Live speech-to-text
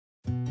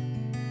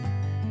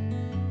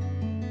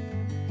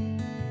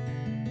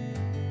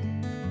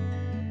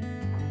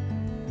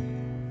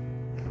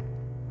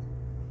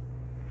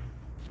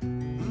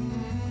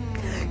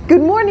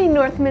Good morning,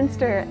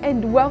 Northminster,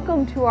 and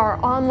welcome to our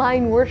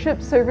online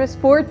worship service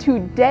for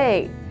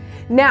today.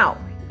 Now,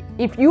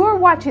 if you are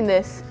watching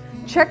this,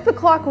 check the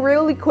clock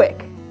really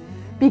quick,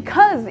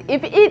 because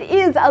if it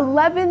is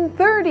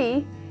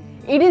 11:30,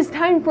 it is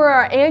time for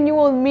our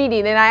annual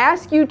meeting, and I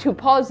ask you to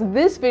pause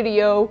this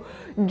video,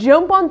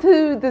 jump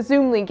onto the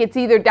Zoom link. It's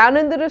either down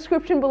in the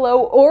description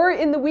below or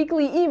in the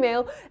weekly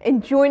email,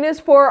 and join us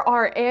for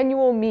our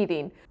annual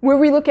meeting, where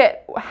we look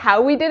at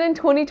how we did in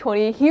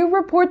 2020, hear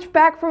reports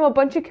back from a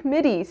bunch of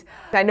committees.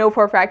 I know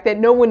for a fact that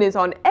no one is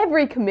on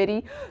every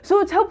committee, so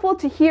it's helpful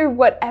to hear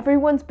what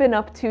everyone's been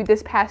up to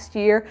this past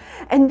year,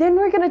 and then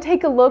we're going to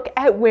take a look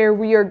at where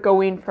we are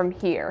going from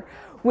here.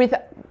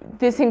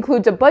 This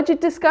includes a budget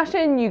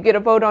discussion, you get a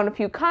vote on a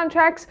few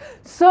contracts,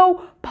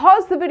 so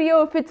pause the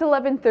video if it's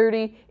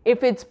 11:30.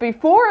 If it's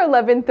before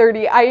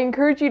 11:30, I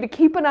encourage you to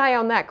keep an eye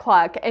on that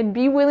clock and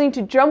be willing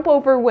to jump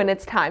over when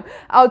it's time.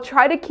 I'll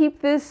try to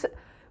keep this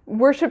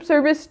worship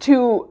service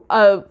to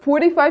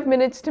 45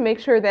 minutes to make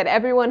sure that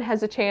everyone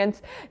has a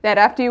chance that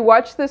after you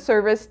watch the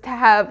service to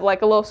have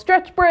like a little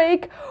stretch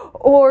break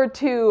or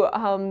to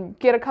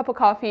get a cup of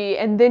coffee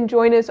and then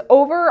join us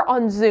over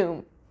on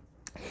Zoom.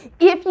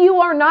 If you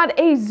are not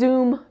a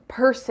Zoom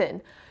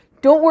person,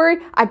 don't worry,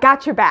 I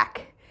got your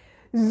back.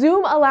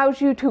 Zoom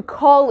allows you to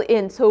call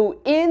in, so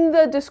in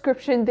the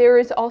description there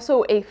is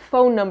also a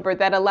phone number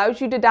that allows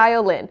you to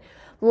dial in.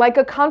 Like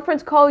a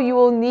conference call, you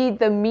will need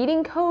the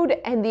meeting code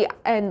and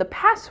the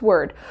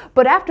password,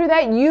 but after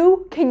that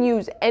you can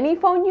use any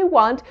phone you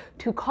want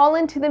to call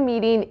into the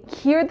meeting,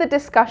 hear the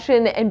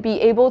discussion, and be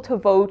able to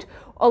vote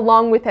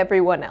along with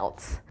everyone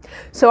else.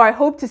 So I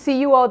hope to see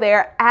you all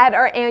there at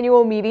our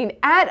annual meeting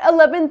at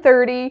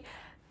 11:30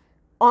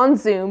 on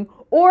Zoom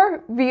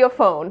or via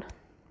phone.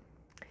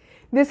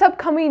 This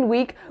upcoming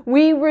week,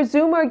 we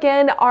resume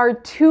again our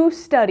two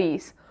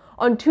studies.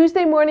 On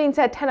Tuesday mornings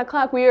at 10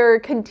 o'clock, we are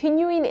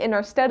continuing in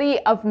our study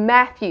of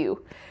Matthew.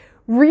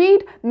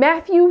 Read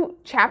Matthew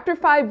chapter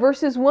 5,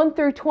 verses 1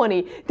 through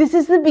 20. This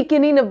is the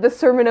beginning of the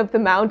Sermon of the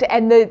Mount,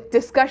 and the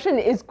discussion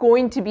is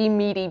going to be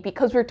meaty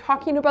because we're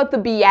talking about the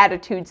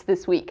Beatitudes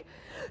this week.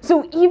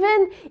 So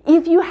even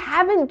if you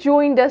haven't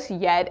joined us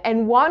yet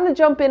and want to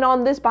jump in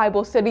on this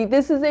Bible study,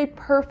 this is a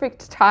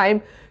perfect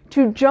time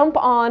to jump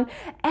on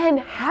and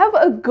have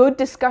a good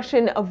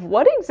discussion of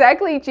what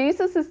exactly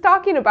Jesus is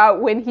talking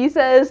about when he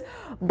says,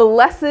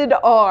 "Blessed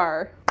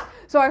are."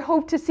 So I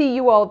hope to see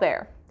you all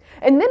there.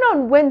 And then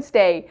on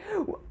Wednesday,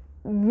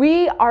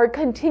 we are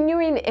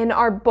continuing in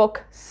our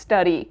book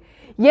study.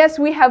 Yes,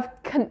 we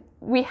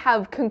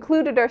have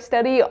concluded our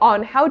study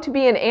on how to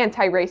be an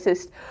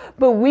anti-racist,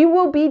 but we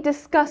will be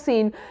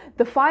discussing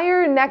The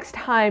Fire Next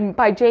Time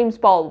by James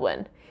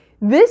Baldwin.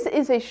 This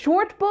is a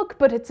short book,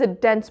 but it's a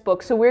dense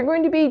book, so we're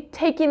going to be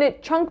taking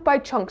it chunk by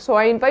chunk. So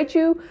I invite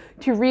you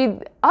to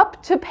read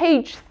up to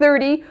page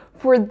 30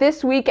 for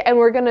this week, and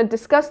we're going to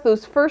discuss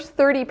those first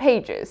 30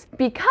 pages.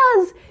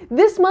 Because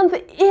this month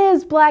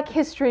is Black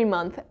History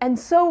Month, and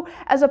so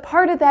as a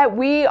part of that,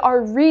 we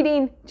are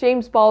reading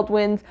James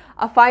Baldwin's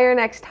A Fire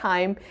Next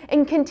Time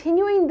and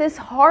continuing this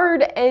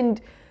hard and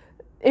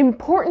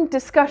important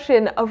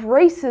discussion of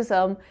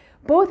racism,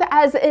 both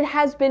as it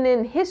has been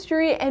in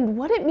history and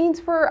what it means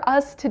for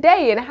us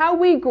today and how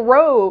we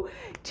grow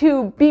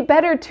to be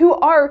better to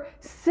our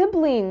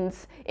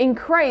siblings in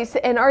Christ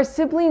and our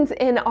siblings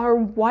in our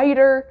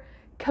wider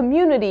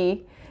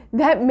community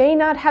that may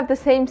not have the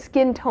same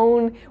skin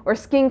tone or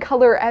skin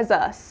color as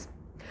us.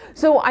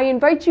 So I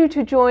invite you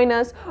to join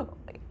us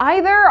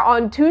either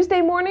on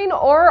Tuesday morning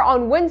or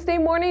on Wednesday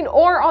morning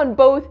or on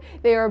both.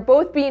 They are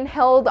both being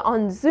held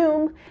on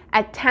Zoom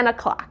at 10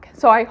 o'clock.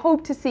 So I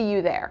hope to see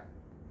you there.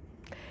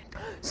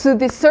 So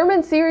the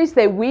sermon series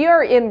that we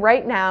are in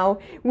right now,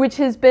 which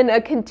has been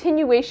a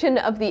continuation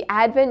of the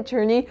Advent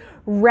journey,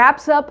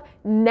 wraps up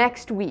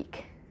next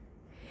week.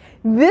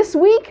 This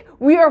week,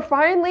 we are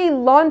finally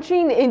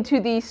launching into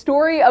the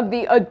story of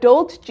the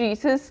adult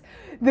Jesus,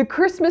 the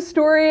Christmas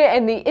story,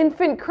 and the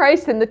infant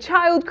Christ and the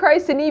child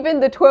Christ and even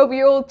the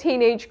 12-year-old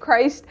teenage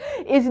Christ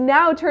is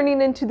now turning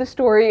into the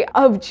story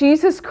of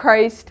Jesus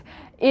Christ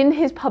in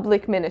his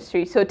public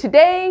ministry. So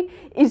today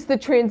is the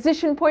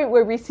transition point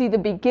where we see the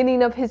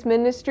beginning of his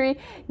ministry.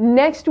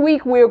 Next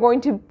week, we're going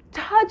to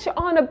touch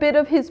on a bit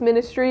of his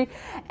ministry,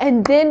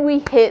 and then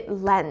we hit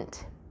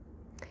Lent.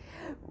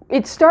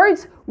 It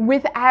starts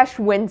with Ash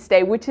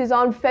Wednesday, which is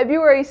on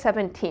February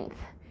 17th.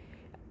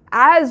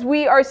 As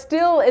we are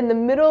still in the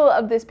middle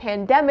of this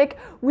pandemic,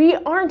 we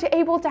aren't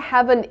able to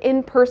have an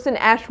in-person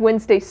Ash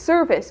Wednesday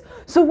service.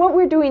 So what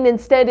we're doing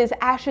instead is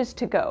Ashes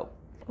to Go.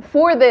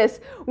 For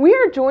this, we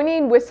are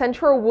joining with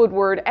Central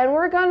Woodward, and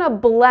we're gonna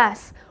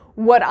bless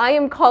what I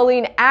am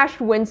calling Ash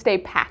Wednesday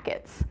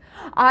packets.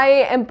 I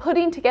am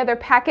putting together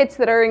packets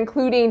that are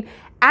including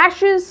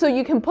ashes so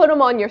you can put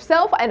them on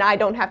yourself and I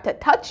don't have to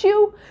touch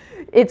you.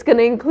 It's going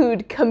to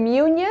include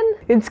communion,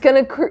 it's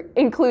going to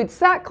include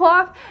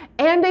sackcloth,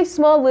 and a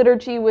small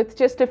liturgy with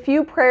just a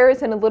few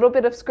prayers and a little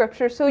bit of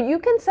scripture so you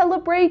can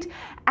celebrate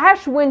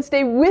Ash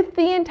Wednesday with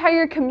the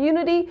entire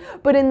community,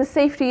 but in the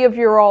safety of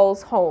your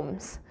all's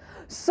homes.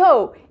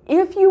 So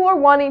if you are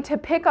wanting to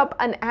pick up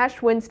an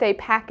Ash Wednesday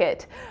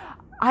packet,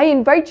 I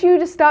invite you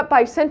to stop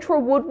by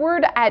Central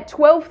Woodward at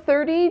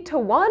 12:30 to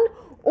 1,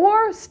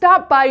 or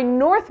stop by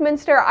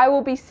Northminster. I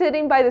will be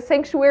sitting by the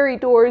sanctuary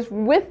doors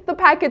with the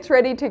packets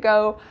ready to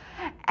go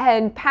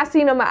and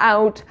passing them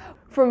out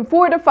from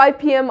 4 to 5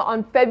 p.m.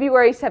 on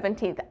February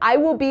 17th. I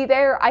will be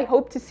there. I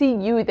hope to see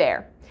you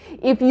there.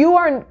 If you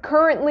are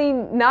currently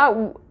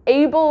not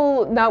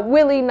able, not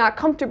willing, not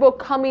comfortable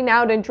coming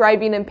out and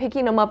driving and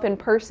picking them up in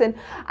person,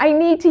 I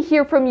need to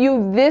hear from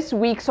you this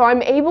week so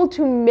I'm able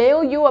to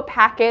mail you a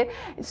packet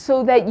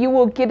so that you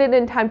will get it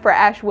in time for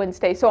Ash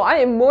Wednesday. So I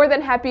am more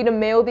than happy to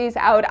mail these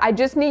out. I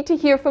just need to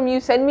hear from you.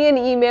 Send me an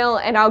email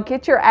and I'll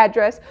get your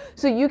address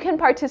so you can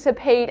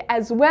participate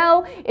as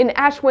well in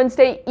Ash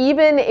Wednesday.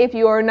 Even if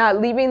you are not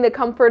leaving the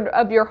comfort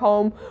of your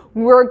home,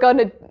 we're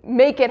gonna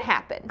make it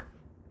happen.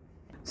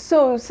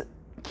 So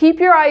keep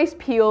your eyes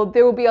peeled.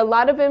 There will be a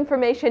lot of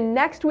information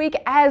next week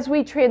as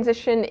we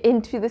transition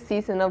into the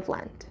season of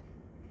Lent.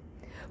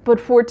 But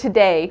for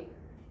today,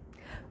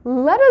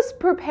 let us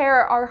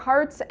prepare our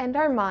hearts and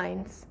our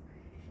minds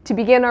to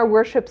begin our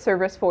worship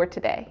service for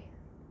today.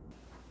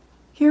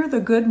 Hear the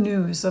good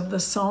news of the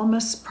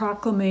psalmist's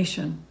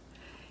proclamation.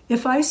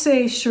 If I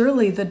say,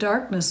 surely the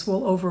darkness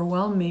will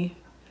overwhelm me,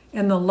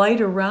 and the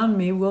light around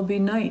me will be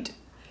night,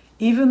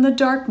 even the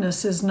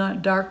darkness is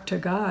not dark to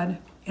God,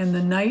 and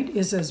the night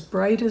is as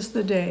bright as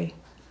the day.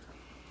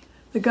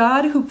 The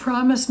God who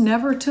promised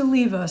never to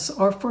leave us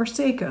or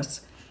forsake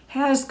us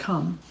has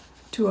come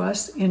to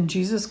us in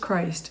Jesus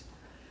Christ,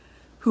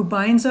 who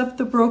binds up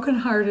the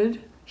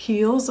brokenhearted,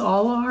 heals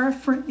all our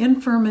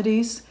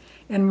infirmities,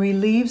 and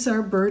relieves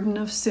our burden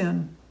of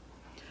sin.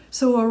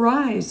 So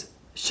arise,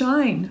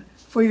 shine,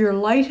 for your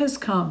light has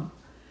come,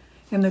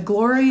 and the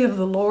glory of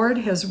the Lord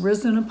has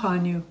risen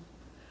upon you.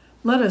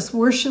 Let us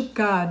worship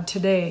God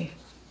today.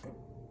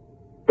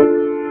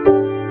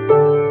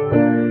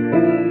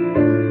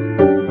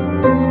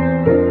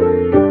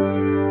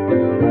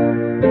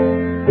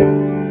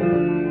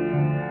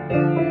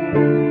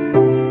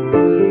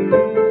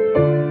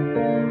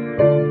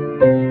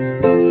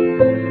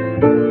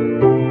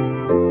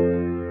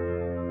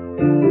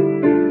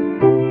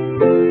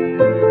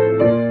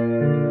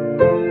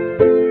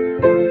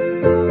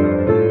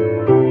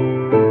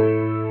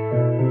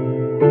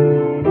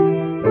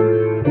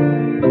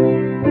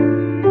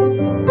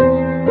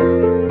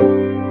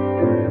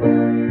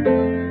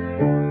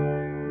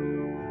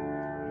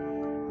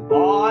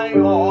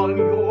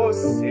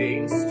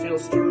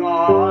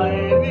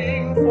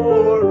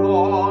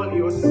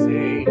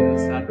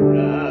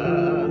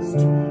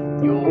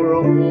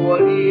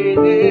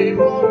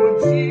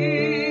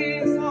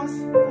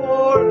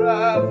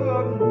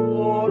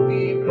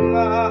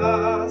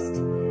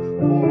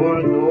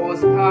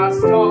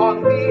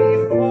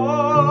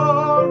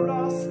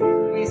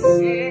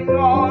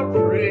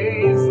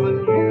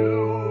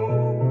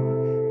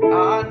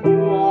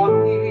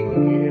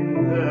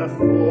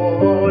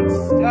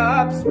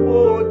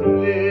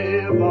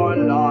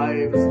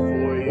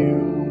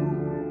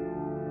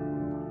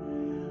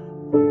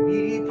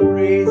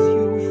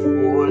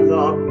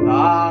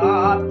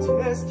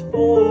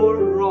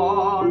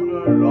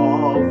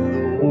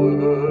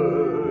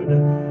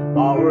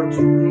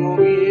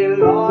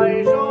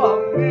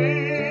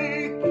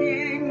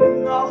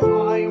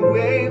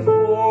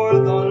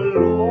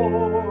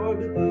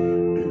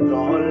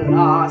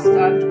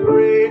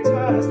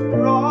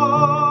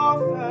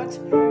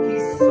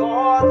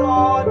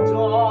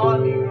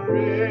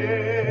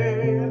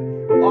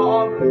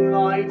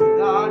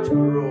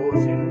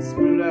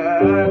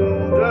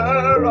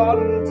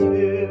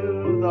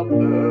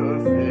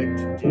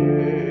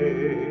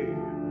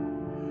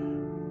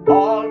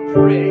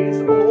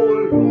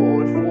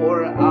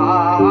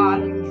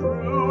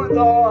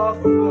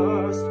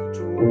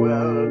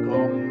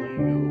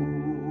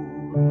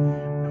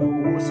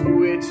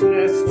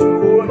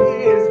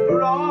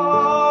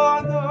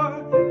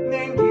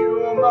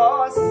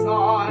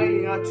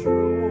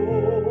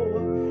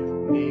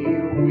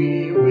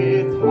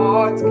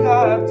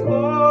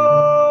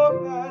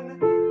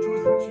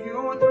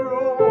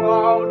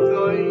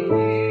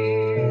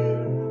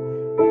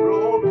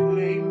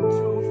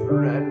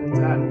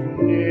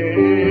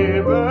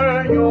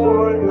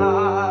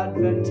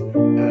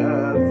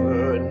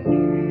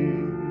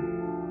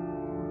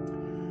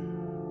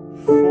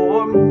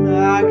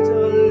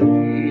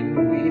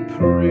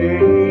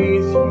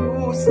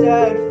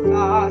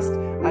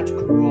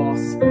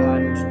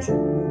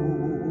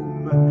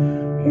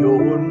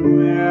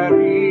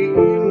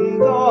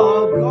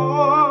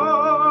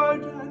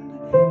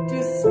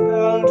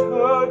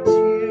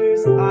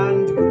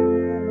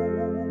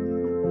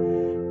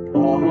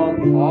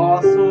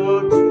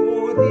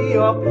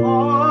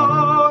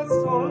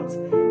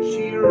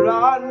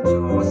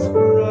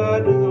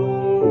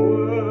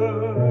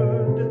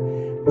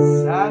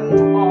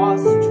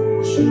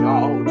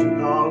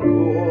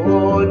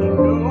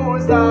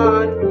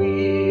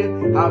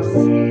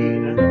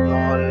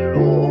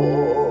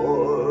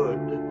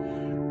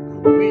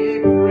 We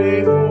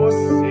pray for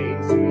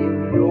saints we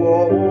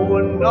know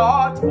not.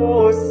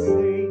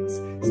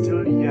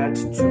 yet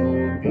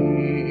to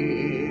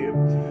be,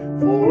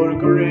 for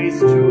grace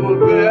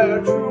to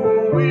bear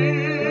true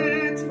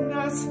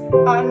witness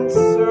and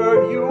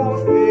serve you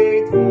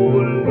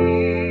faithfully,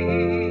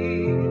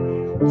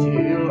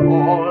 till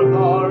all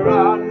the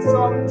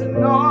ransomed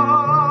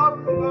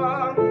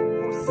number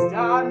who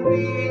stand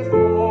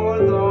before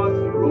the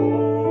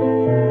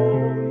throne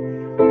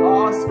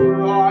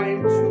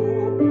ascribe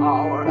to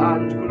power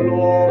and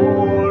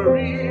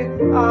glory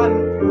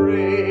and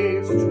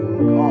praise to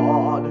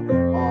God alone.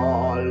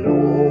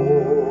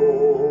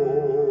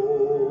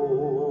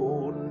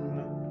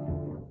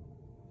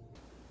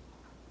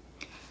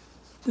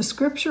 The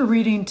scripture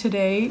reading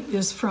today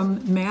is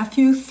from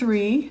Matthew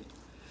 3,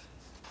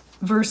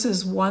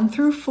 verses 1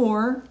 through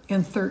 4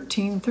 and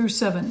 13 through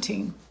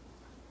 17.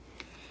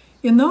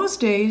 In those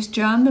days,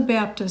 John the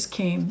Baptist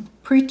came,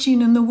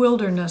 preaching in the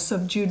wilderness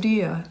of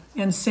Judea,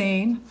 and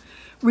saying,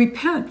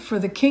 "Repent, for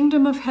the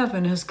kingdom of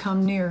heaven has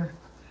come near."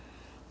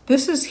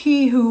 This is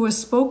he who was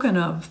spoken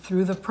of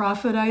through the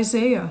prophet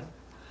Isaiah,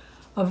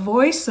 a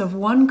voice of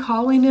one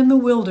calling in the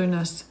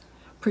wilderness,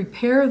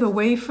 "Prepare the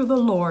way for the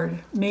Lord,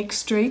 make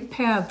straight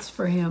paths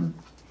for him."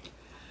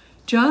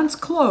 John's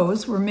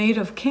clothes were made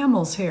of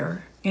camel's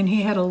hair, and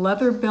he had a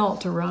leather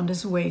belt around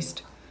his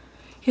waist.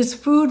 His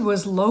food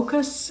was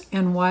locusts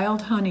and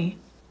wild honey.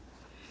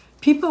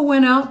 People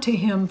went out to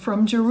him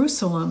from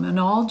Jerusalem and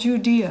all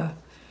Judea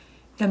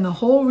and the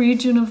whole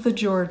region of the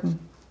Jordan.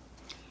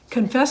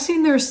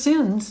 Confessing their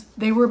sins,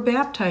 they were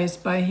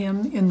baptized by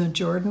him in the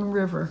Jordan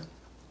River.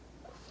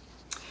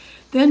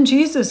 Then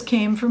Jesus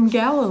came from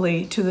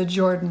Galilee to the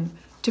Jordan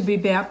to be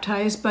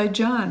baptized by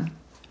John.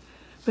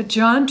 But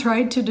John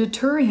tried to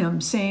deter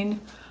him,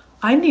 saying,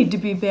 "I need to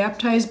be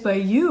baptized by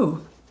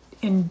you,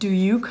 and do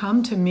you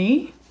come to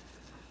me?"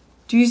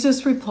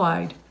 Jesus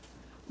replied,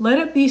 "Let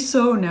it be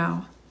so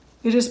now.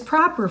 It is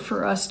proper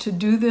for us to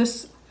do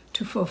this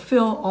to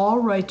fulfill all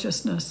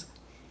righteousness."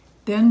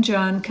 Then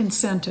John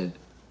consented.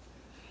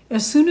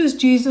 As soon as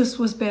Jesus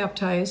was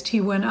baptized,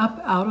 he went up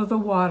out of the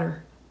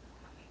water.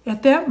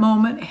 At that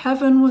moment,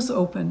 heaven was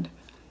opened,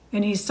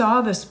 and he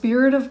saw the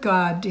Spirit of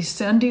God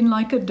descending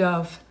like a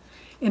dove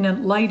and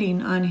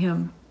alighting on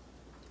him.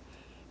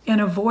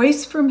 And a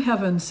voice from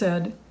heaven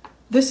said,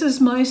 "This is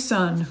my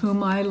Son,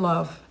 whom I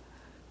love.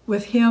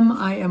 With him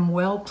I am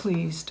well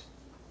pleased."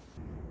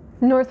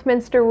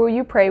 Northminster, will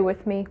you pray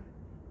with me?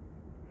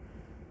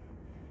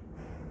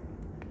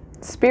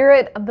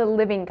 Spirit of the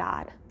living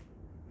God,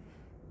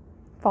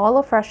 fall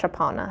afresh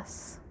upon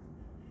us.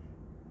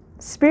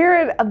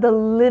 Spirit of the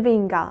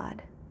living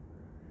God,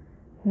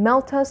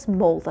 melt us,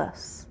 mold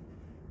us,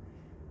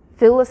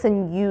 fill us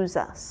and use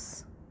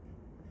us.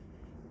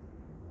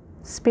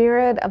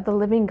 Spirit of the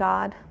living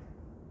God,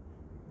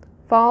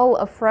 fall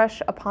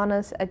afresh upon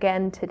us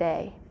again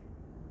today.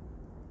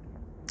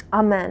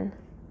 Amen.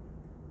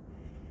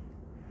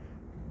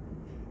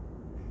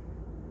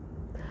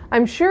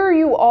 I'm sure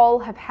you all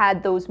have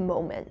had those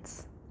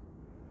moments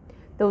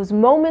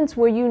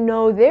where you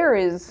know there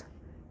is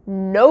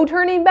no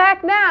turning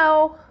back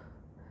now.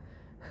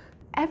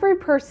 Every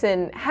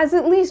person has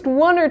at least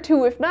one or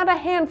two, if not a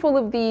handful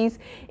of these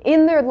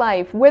in their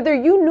life, whether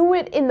you knew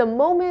it in the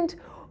moment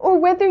or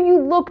whether you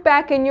look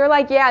back and you're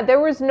like, yeah,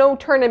 there was no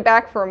turning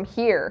back from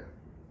here.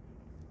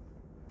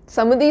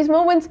 Some of these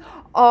moments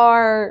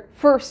are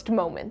first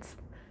moments.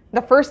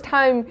 The first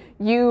time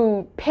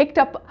you picked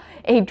up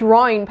a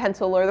drawing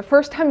pencil or the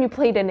first time you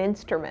played an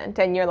instrument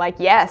and you're like,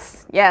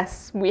 yes,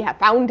 we have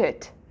found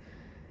it.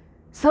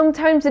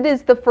 Sometimes it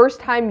is the first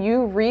time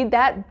you read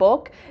that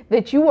book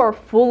that you are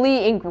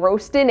fully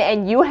engrossed in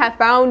and you have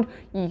found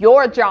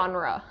your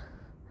genre.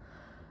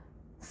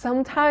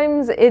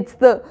 Sometimes it's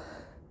the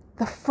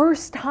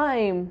first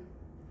time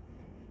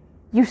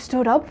you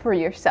stood up for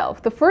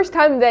yourself. The first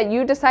time that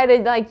you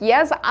decided, like,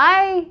 yes,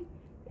 I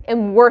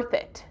am worth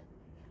it.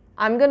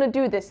 I'm gonna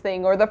do this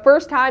thing. Or the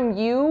first time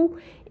you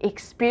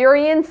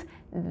experience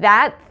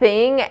that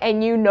thing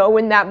and you know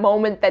in that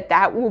moment that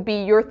that will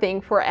be your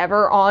thing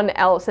forever on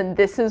else, and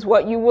this is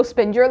what you will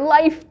spend your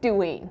life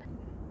doing.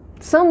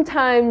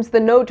 Sometimes the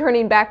no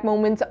turning back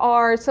moments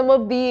are some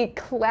of the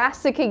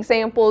classic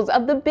examples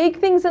of the big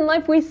things in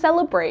life we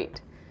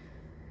celebrate.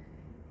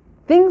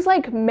 Things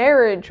like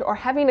marriage or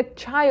having a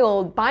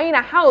child, buying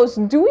a house,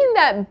 doing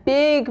that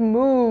big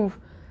move,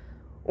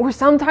 or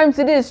sometimes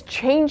it is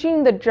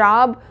changing the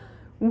job,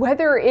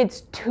 whether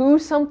it's to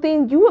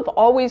something you have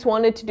always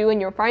wanted to do and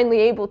you're finally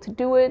able to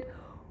do it,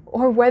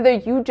 or whether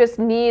you just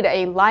need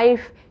a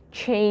life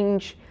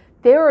change.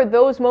 There are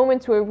those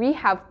moments where we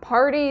have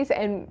parties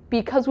and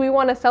because we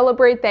want to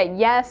celebrate that,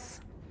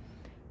 yes,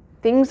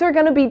 things are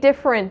going to be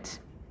different.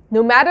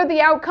 No matter the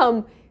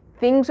outcome,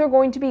 things are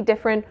going to be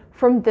different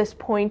from this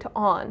point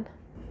on.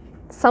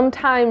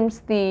 Sometimes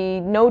the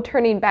no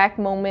turning back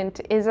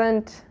moment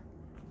isn't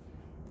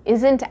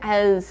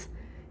as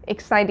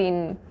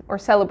exciting or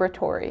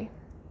celebratory.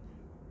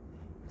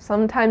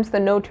 Sometimes the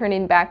no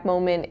turning back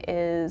moment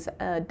is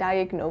a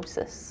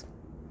diagnosis.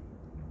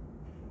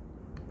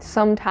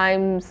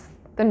 Sometimes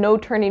the no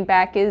turning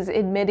back is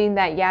admitting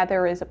that, yeah,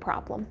 there is a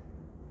problem.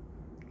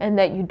 and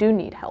that you do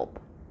need help.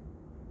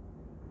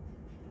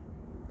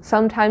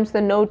 Sometimes the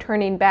no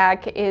turning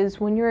back is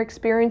when you're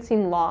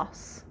experiencing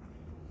loss,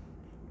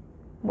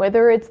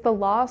 whether it's the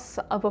loss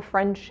of a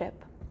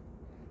friendship,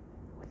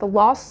 the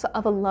loss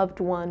of a loved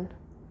one,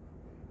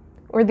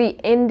 or the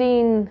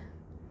ending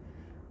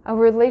of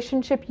a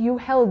relationship you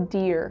held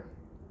dear,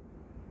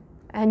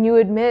 and you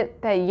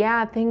admit that,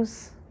 yeah,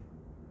 things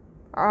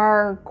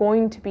are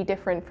going to be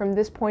different from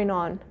this point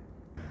on.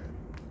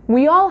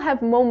 We all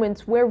have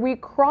moments where we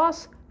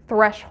cross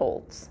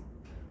thresholds.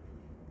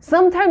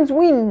 Sometimes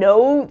we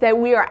know that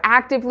we are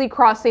actively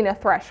crossing a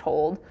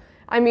threshold.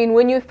 I mean,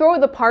 when you throw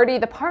the party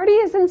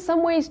is in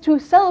some ways to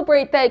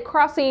celebrate that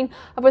crossing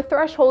of a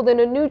threshold in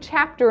a new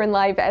chapter in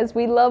life, as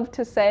we love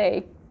to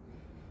say.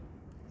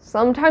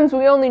 Sometimes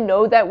we only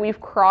know that we've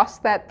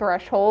crossed that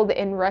threshold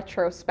in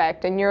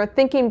retrospect, and you're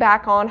thinking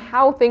back on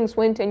how things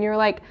went, and you're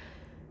like,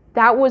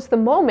 that was the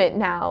moment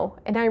now,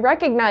 and I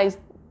recognize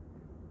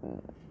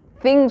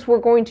things were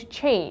going to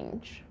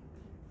change.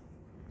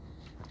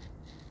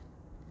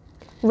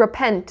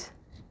 Repent,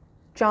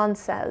 John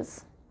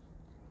says.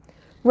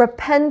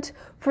 Repent,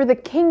 for the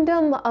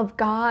kingdom of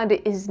God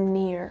is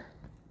near.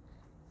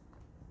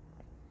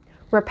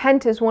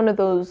 Repent is one of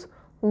those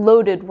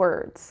loaded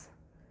words.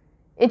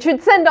 It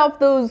should send off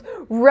those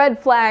red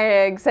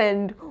flags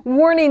and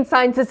warning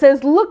signs that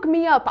says, look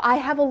me up, I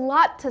have a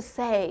lot to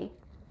say.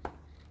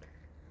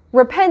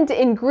 Repent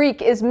in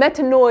Greek is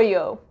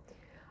metanoio.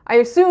 I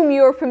assume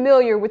you're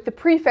familiar with the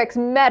prefix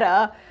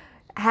meta,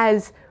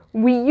 as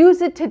we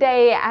use it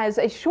today as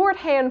a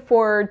shorthand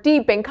for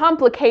deep and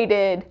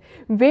complicated,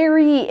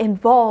 very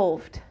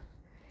involved.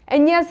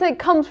 And yes, it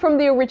comes from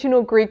the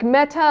original Greek.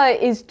 Meta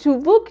is to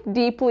look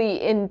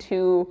deeply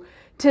into,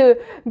 to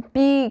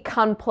be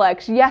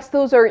complex. Yes,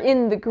 those are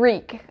in the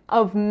Greek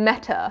of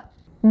meta.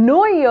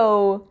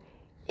 Noio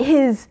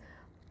is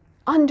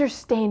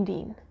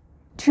understanding,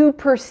 to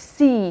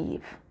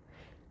perceive.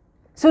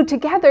 So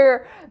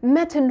together,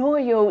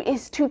 metanoio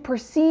is to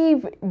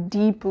perceive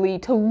deeply,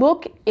 to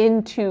look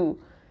into,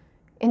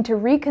 and to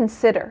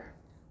reconsider.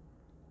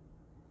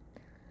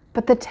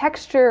 But the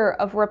texture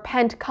of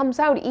repent comes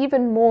out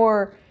even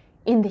more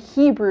in the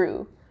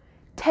Hebrew,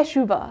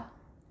 teshuvah.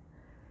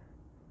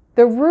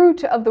 The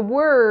root of the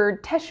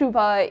word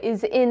teshuvah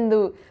is in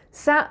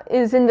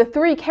the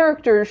three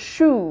characters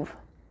shuv.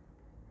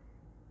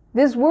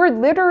 This word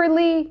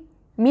literally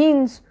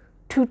means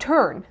to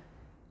turn.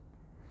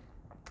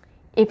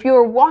 If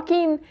you're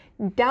walking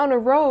down a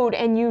road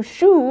and you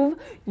shuv,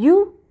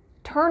 you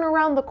turn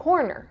around the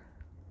corner.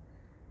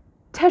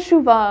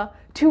 Teshuvah,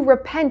 to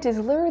repent, is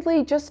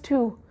literally just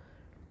to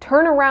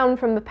turn around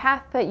from the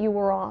path that you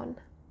were on.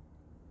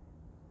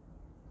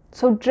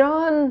 So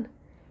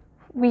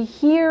we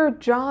hear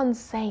John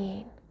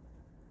saying,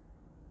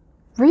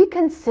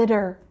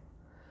 reconsider,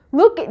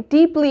 look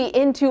deeply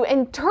into,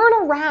 and turn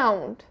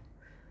around,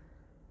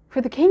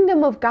 for the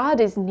kingdom of God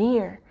is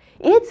near.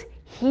 It's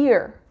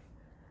here.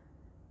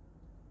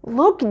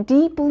 Look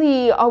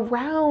deeply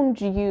around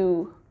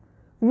you.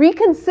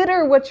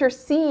 Reconsider what you're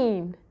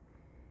seeing.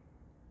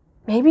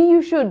 Maybe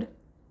you should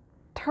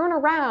turn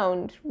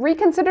around,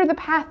 reconsider the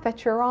path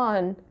that you're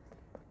on,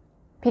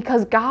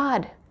 because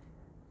God's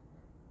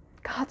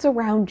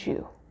around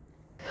you.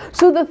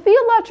 So the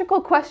theological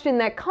question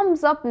that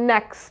comes up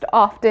next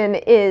often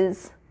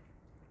is,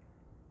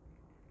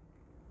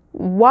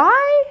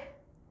 why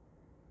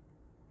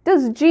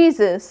does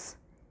Jesus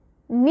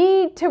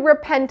need to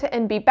repent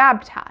and be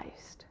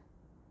baptized?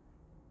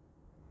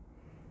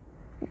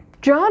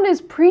 John is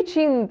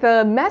preaching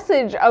the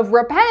message of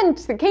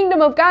repent, the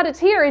kingdom of God is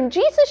here, and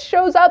Jesus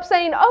shows up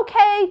saying,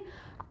 okay,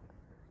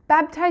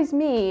 baptize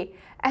me.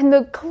 And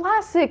the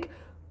classic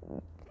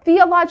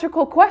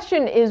theological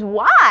question is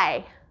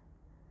why?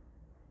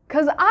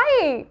 Because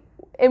I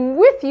am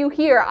with you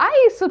here.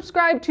 I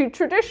subscribe to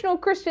traditional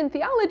Christian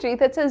theology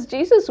that says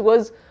Jesus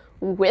was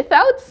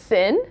without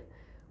sin.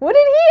 What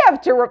did he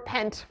have to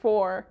repent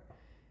for?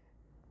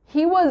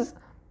 He was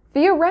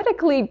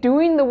theoretically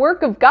doing the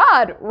work of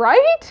God,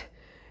 right?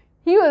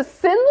 He was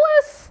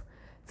sinless.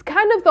 It's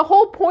kind of the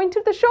whole point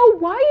of the show.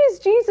 Why is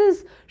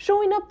Jesus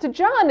showing up to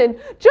John? And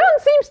John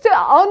seems to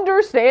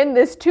understand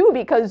this too,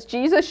 because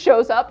Jesus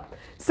shows up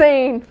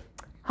saying,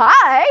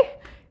 hi,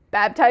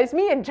 baptize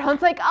me. And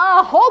John's like,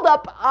 hold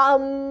up.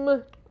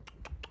 I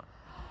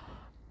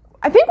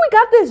think we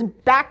got this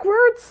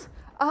backwards,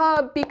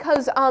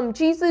 because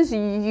Jesus,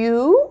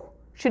 you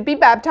should be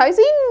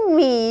baptizing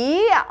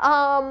me.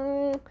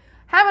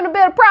 Having a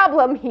bit of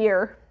problem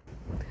here.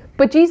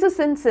 But Jesus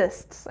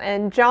insists,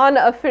 and John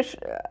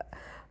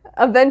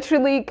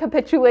eventually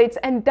capitulates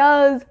and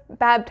does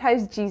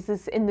baptize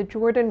Jesus in the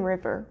Jordan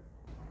River.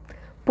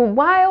 But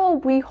while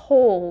we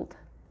hold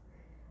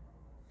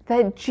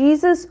that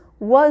Jesus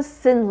was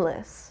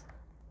sinless,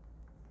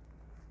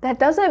 that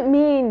doesn't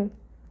mean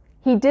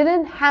he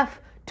didn't have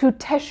to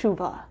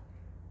teshuvah,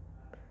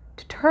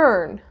 to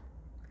turn,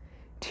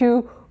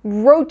 to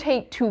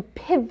rotate, to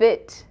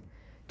pivot,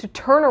 to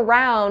turn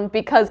around,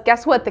 because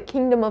guess what? The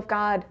kingdom of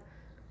God,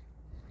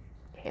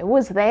 it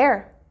was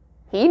there.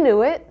 He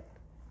knew it.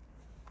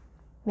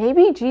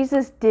 maybe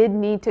Jesus did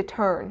need to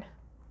turn,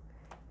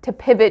 to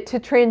pivot, to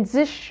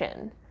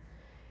transition.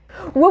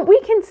 What we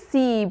can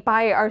see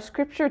by our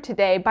scripture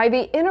today, by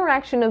the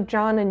interaction of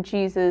John and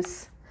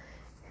Jesus,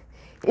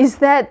 is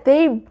that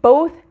they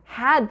both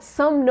had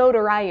some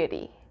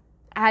notoriety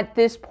at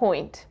this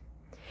point.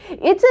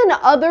 It's in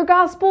other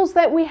Gospels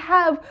that we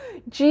have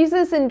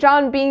Jesus and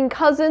John being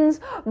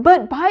cousins,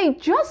 but by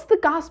just the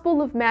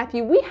Gospel of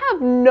Matthew, we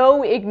have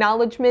no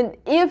acknowledgement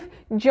if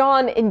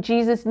John and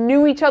Jesus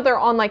knew each other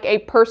on like a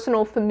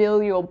personal,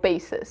 familial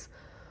basis.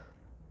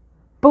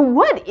 But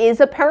what is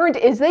apparent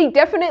is they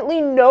definitely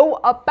know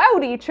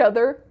about each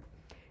other.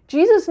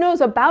 Jesus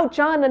knows about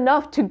John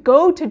enough to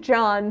go to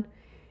John,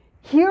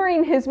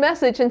 hearing his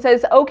message, and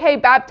says, "Okay,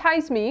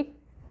 baptize me."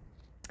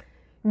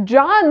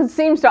 John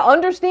seems to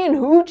understand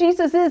who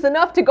Jesus is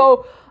enough to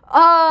go,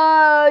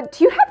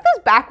 do you have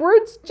this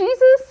backwards,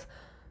 Jesus?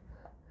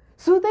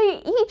 So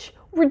they each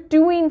were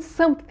doing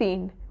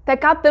something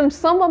that got them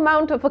some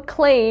amount of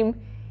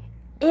acclaim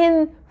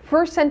in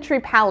first century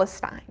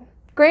Palestine.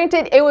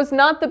 Granted, it was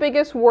not the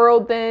biggest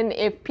world then.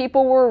 If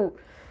people were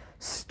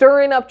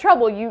stirring up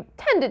trouble, you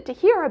tended to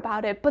hear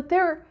about it, but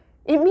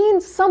it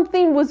means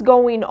something was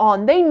going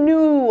on. They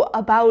knew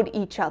about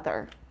each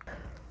other.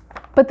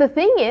 But the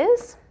thing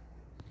is,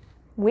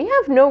 we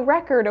have no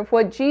record of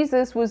what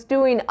Jesus was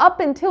doing up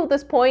until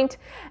this point.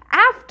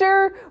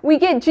 After we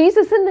get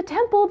Jesus in the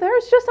temple,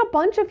 there's just a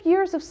bunch of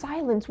years of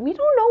silence. We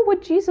don't know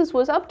what Jesus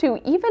was up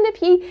to, even if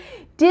he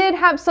did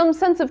have some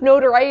sense of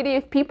notoriety,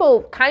 if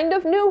people kind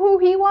of knew who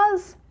he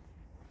was.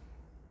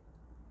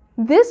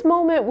 This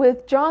moment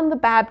with John the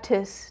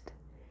Baptist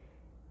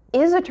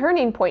is a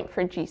turning point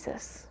for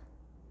Jesus.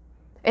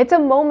 It's a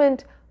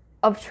moment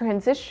of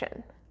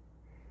transition.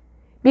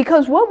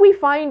 Because what we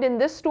find in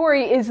this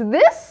story is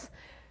this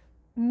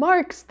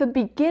marks the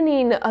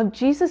beginning of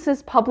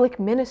Jesus' public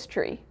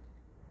ministry.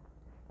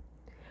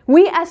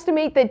 We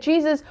estimate that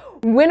Jesus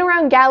went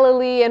around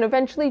Galilee and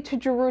eventually to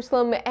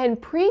Jerusalem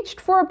and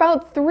preached for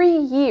about 3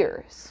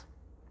 years.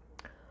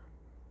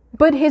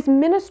 But his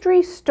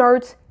ministry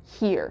starts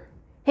here.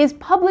 His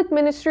public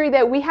ministry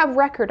that we have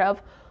record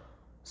of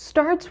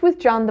starts with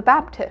John the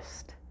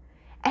Baptist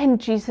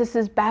and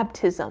Jesus'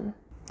 baptism.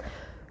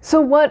 So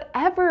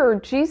whatever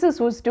Jesus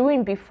was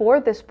doing before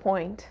this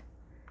point,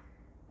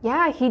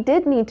 yeah, he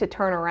did need to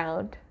turn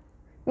around.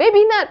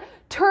 Maybe not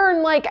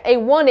turn like a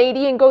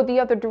 180 and go the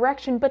other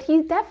direction, but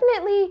he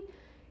definitely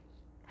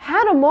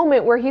had a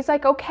moment where he's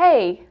like,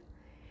 okay,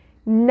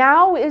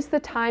 now is the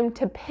time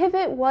to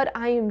pivot what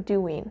I am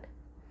doing,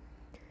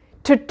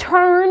 to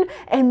turn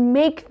and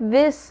make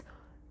this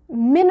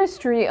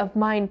ministry of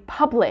mine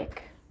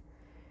public,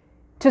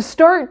 to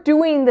start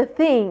doing the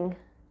thing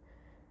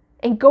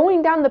and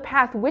going down the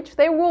path which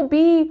there will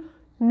be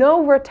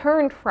no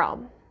return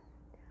from.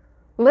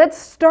 Let's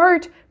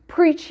start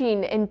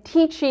preaching and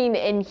teaching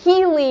and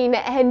healing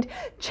and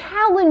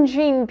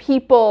challenging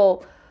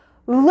people.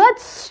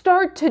 Let's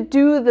start to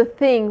do the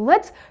thing.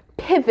 Let's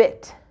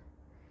pivot.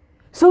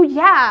 So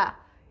yeah,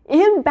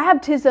 in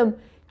baptism,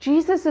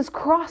 Jesus is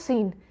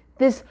crossing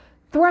this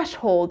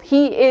threshold.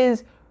 He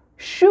is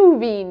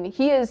shuving,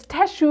 he is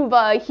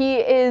teshuva, he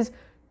is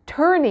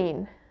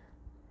turning.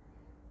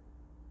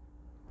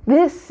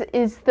 This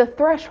is the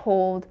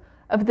threshold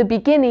of the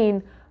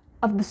beginning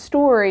of the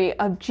story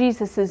of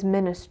Jesus'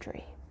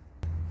 ministry.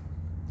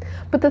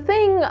 But the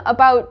thing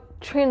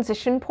about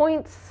transition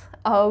points,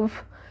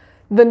 of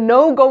the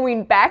no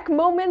going back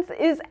moments,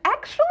 is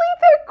actually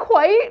they're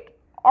quite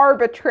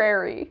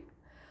arbitrary.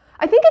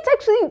 I think it's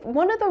actually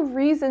one of the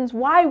reasons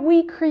why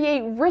we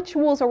create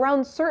rituals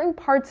around certain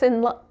parts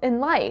in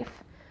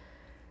life.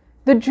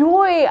 The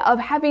joy of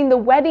having the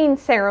wedding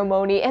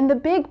ceremony and the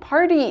big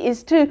party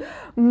is to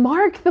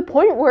mark the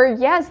point where,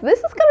 yes, this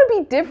is going to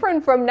be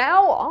different from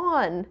now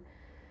on.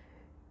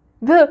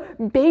 The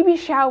baby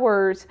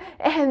showers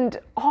and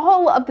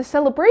all of the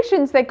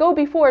celebrations that go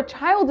before a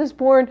child is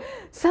born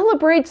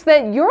celebrates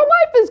that your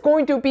life is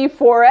going to be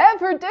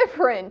forever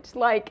different.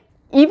 Like,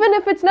 even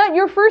if it's not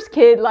your first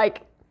kid,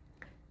 like,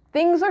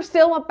 things are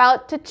still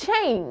about to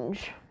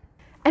change.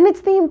 And it's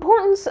the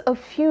importance of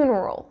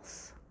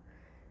funerals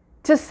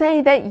to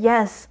say that,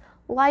 yes,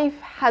 life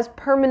has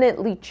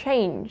permanently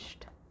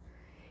changed.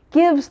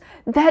 Gives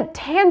that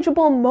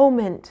tangible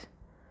moment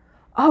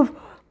of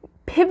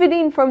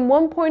pivoting from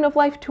one point of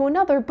life to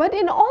another. But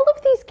in all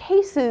of these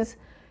cases,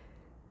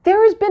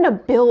 there has been a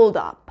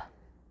build-up.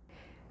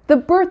 The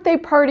birthday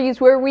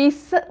parties where we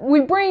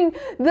bring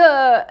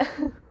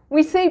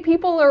we say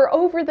people are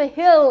over the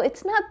hill.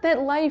 It's not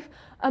that life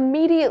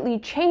immediately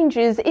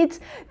changes. It's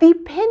the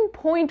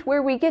pinpoint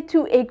where we get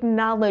to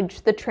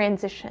acknowledge the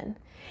transition,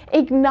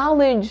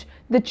 acknowledge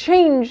the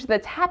change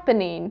that's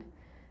happening,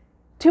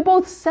 to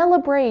both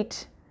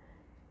celebrate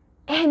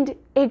and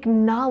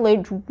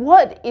acknowledge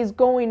what is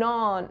going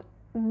on,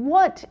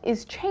 what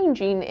is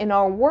changing in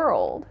our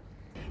world.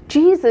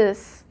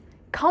 Jesus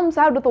comes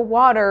out of the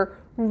water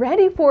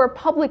ready for a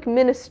public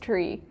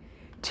ministry,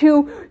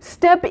 to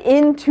step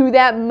into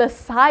that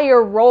Messiah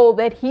role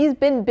that he's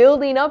been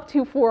building up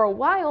to for a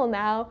while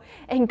now.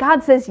 And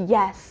God says,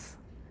 yes,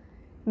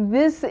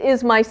 This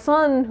is my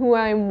son who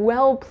I'm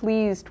well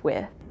pleased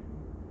with.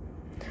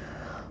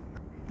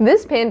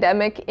 This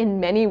pandemic in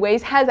many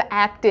ways has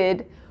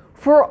acted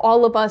for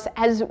all of us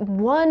as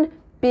one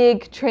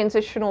big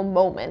transitional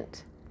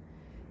moment.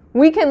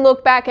 We can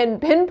look back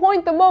and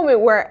pinpoint the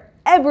moment where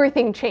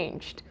everything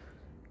changed.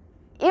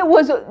 It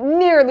was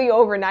nearly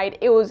overnight.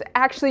 It was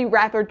actually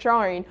rather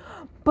jarring,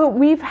 but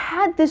we've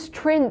had this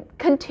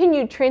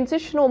continued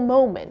transitional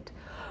moment.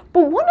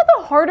 But one of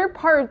the harder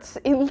parts,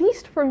 at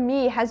least for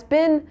me, has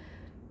been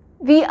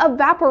the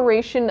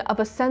evaporation of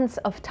a sense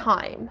of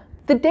time.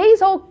 The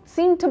days all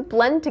seem to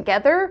blend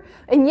together,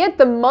 and yet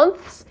the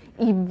months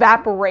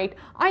evaporate.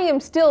 I am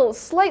still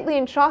slightly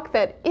in shock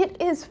that it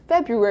is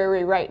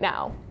February right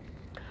now.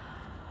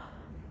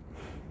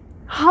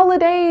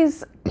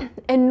 Holidays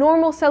and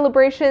normal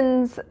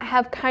celebrations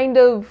have kind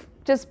of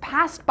just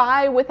passed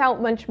by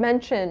without much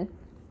mention.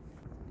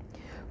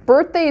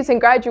 Birthdays and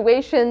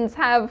graduations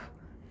have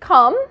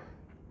come.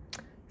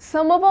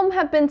 Some of them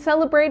have been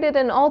celebrated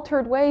in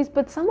altered ways,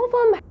 but some of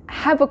them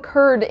have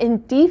occurred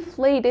in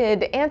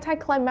deflated,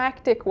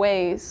 anticlimactic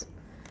ways.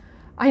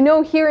 I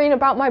know hearing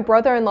about my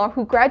brother-in-law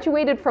who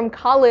graduated from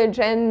college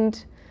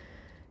and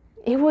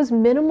it was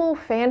minimal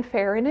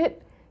fanfare, and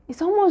it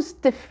is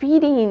almost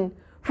defeating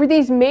for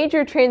these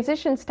major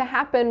transitions to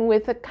happen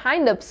with a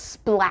kind of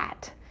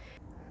splat.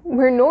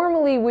 Where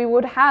normally we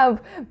would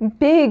have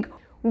big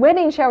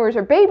wedding showers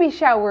or baby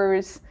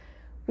showers,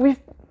 we've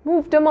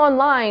moved them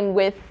online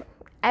with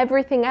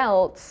everything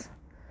else.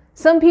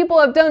 Some people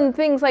have done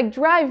things like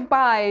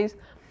drive-bys,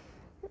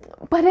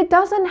 but it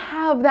doesn't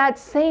have that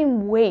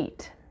same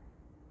weight.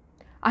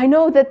 I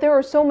know that there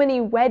are so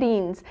many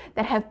weddings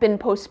that have been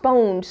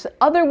postponed,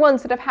 other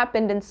ones that have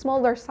happened in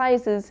smaller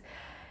sizes,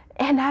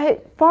 and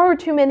far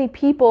too many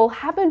people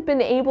haven't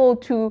been able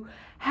to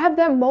have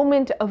that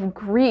moment of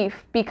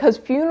grief because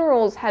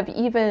funerals have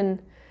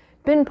even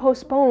been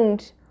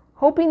postponed,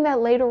 hoping that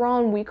later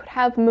on we could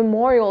have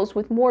memorials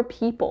with more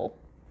people.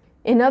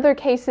 In other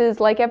cases,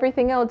 like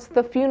everything else,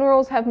 the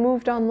funerals have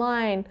moved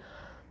online,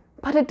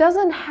 but it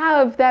doesn't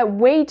have that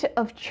weight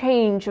of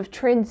change, of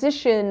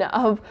transition,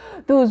 of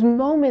those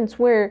moments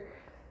where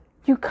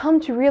you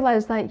come to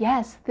realize that,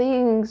 yes,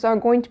 things are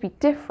going to be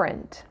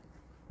different.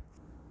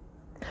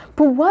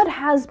 But what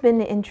has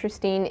been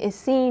interesting is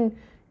seeing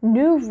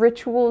new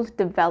rituals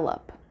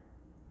develop.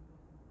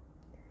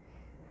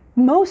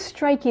 Most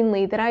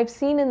strikingly that I've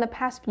seen in the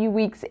past few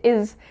weeks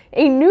is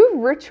a new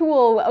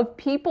ritual of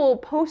people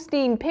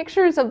posting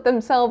pictures of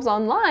themselves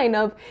online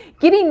of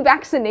getting the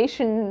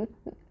vaccination,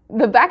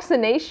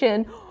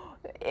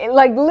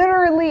 like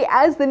literally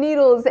as the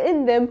needle is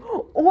in them,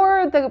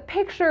 or the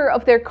picture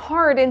of their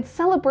card in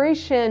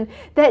celebration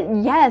that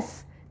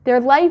yes, their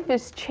life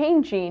is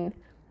changing.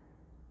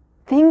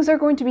 Things are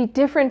going to be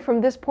different from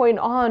this point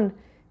on.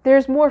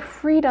 There's more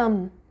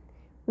freedom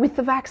with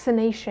the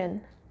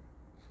vaccination.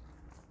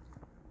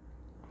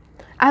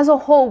 As a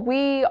whole,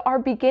 we are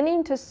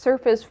beginning to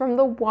surface from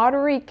the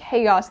watery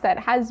chaos that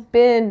has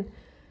been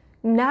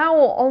now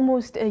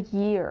almost a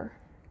year,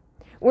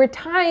 where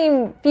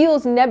time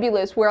feels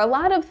nebulous, where a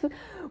lot of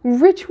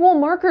ritual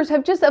markers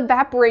have just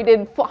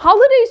evaporated,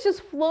 holidays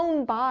just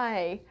flown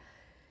by,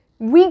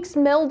 weeks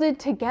melded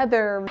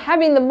together,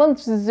 having the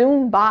months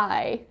zoom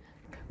by.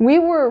 We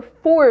were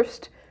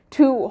forced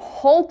to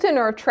halt in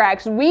our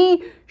tracks.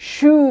 We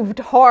shoved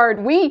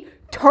hard. We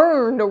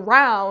turned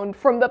around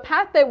from the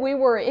path that we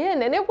were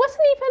in, and it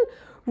wasn't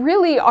even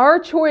really our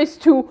choice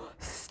to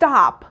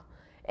stop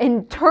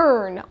and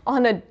turn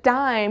on a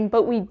dime,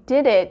 but we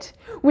did it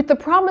with the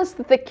promise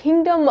that the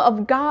kingdom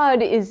of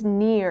God is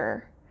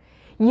near.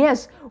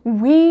 Yes,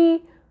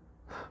 we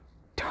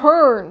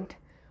turned,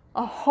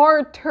 a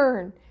hard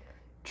turn,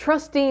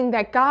 trusting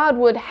that God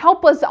would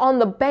help us on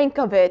the bank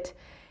of it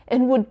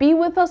and would be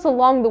with us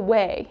along the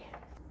way.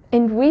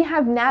 And we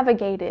have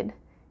navigated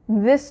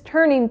this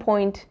turning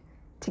point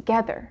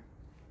together.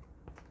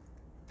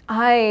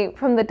 I,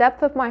 from the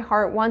depth of my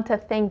heart, want to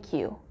thank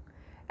you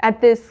at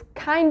this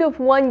kind of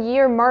 1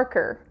 year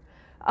marker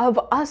of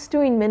us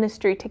doing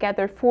ministry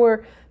together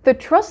for the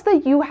trust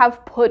that you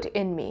have put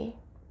in me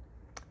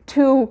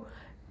to,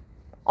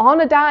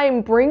 on a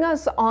dime, bring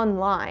us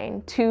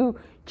online, to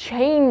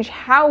change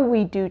how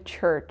we do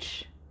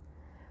church.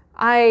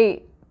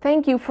 I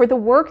thank you for the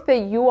work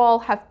that you all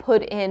have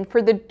put in,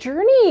 for the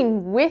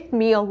journeying with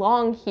me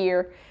along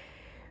here.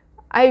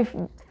 I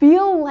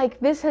feel like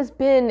this has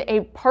been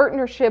a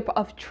partnership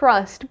of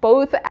trust,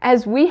 both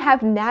as we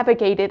have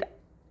navigated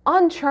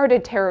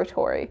uncharted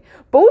territory,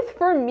 both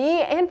for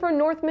me and for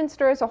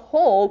Northminster as a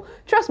whole.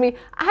 Trust me,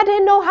 I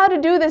didn't know how to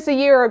do this a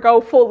year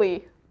ago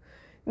fully.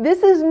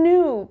 This is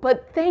new,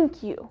 but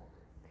thank you.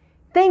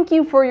 Thank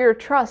you for your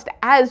trust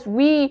as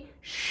we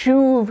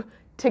shuv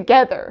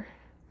together.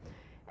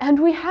 And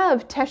we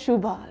have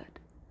teshuvad.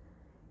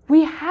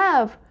 We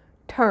have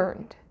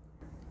turned.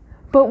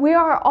 But we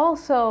are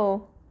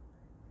also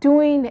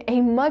doing a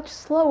much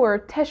slower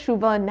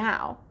teshuvah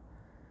now.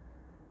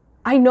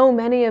 I know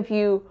many of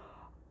you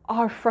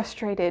are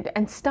frustrated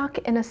and stuck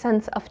in a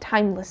sense of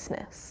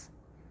timelessness.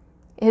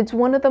 It's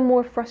one of the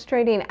more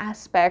frustrating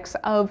aspects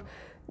of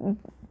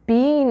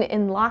being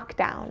in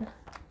lockdown.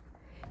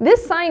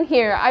 This sign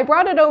here, I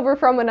brought it over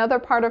from another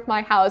part of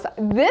my house.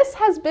 This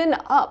has been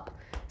up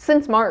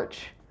since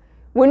March.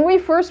 When we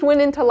first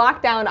went into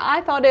lockdown,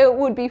 I thought it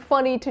would be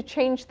funny to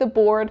change the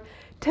board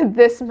to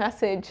this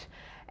message,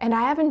 and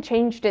I haven't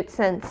changed it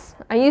since.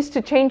 I used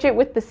to change it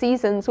with the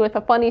seasons with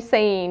a funny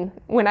saying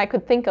when I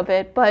could think of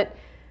it, but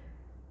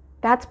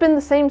that's been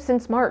the same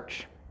since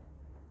March.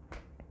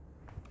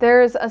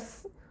 There's a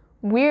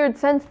weird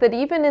sense that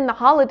even in the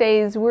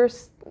holidays,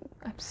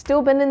 I've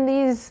still been in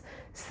these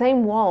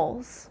same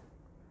walls.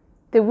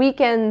 The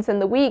weekends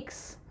and the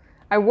weeks,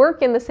 I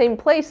work in the same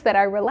place that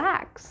I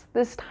relax.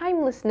 This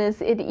timelessness,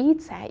 it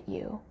eats at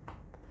you.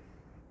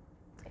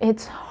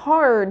 It's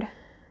hard.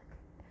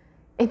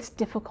 It's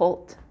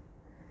difficult.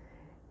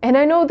 And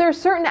I know there's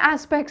certain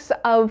aspects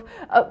of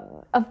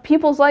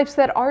people's lives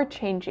that are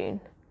changing.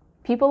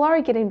 People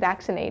are getting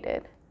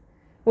vaccinated.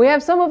 We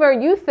have some of our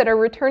youth that are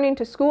returning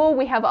to school.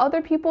 We have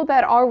other people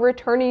that are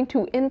returning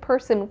to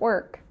in-person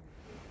work.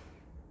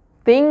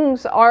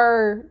 Things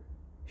are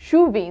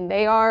shuving,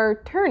 they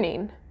are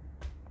turning.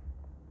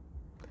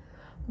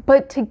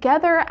 But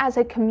together as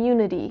a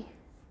community,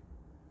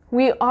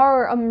 we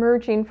are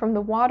emerging from the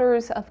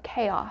waters of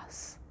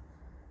chaos.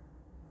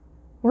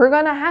 We're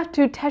going to have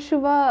to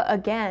teshuvah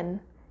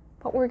again,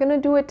 but we're going to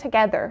do it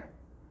together.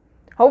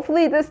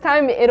 Hopefully this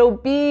time it'll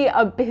be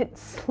a bit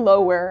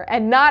slower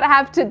and not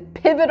have to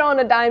pivot on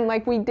a dime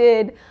like we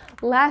did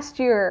last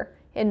year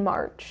in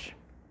March.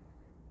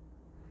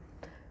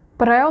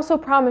 But I also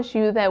promise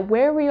you that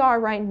where we are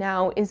right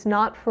now is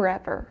not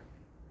forever.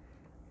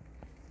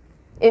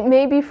 It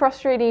may be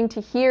frustrating to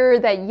hear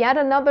that yet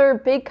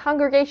another big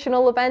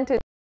congregational event is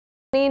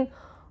happening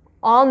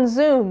on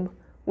Zoom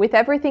with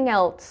everything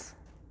else.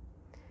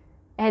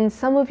 And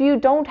some of you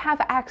don't have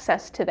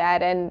access to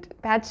that, and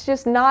that's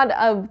just not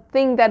a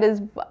thing that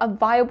is a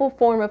viable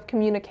form of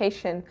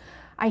communication.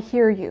 I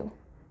hear you.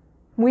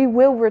 We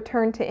will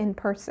return to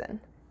in-person.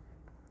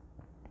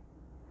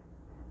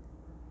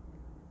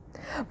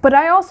 But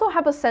I also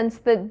have a sense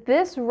that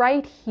this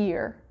right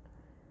here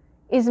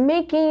is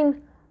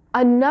making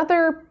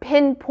another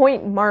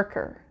pinpoint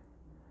marker,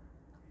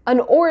 an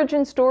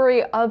origin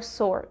story of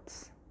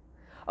sorts,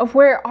 of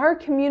where our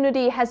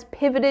community has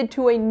pivoted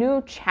to a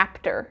new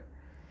chapter.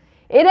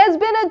 It has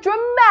been a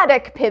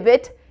dramatic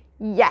pivot,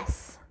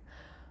 yes,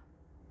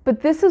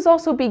 but this is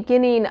also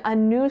beginning a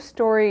new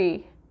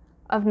story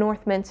of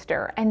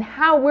Northminster and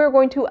how we're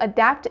going to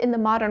adapt in the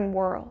modern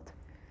world.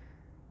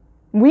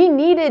 We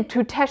needed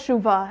to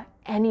teshuvah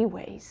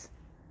anyways.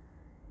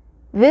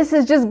 This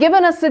has just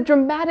given us a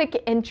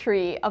dramatic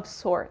entry of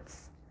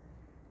sorts.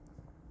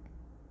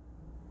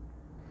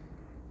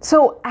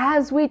 So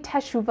as we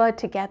teshuvah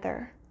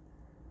together,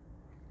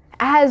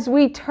 as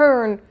we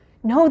turn,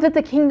 know that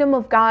the kingdom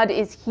of God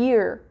is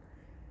here.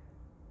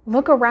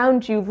 Look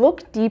around you,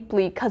 look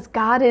deeply, because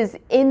God is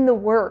in the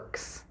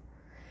works.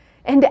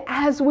 And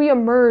as we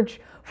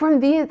emerge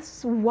from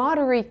this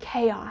watery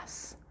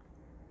chaos,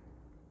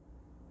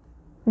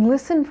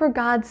 listen for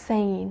God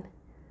saying,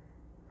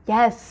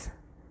 yes,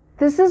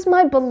 this is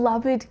my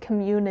beloved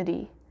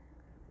community,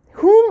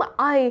 whom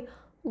I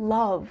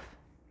love,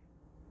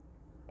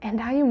 and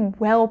I am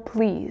well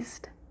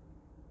pleased.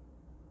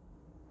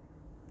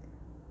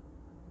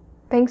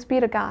 Thanks be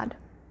to God.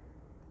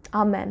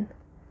 Amen.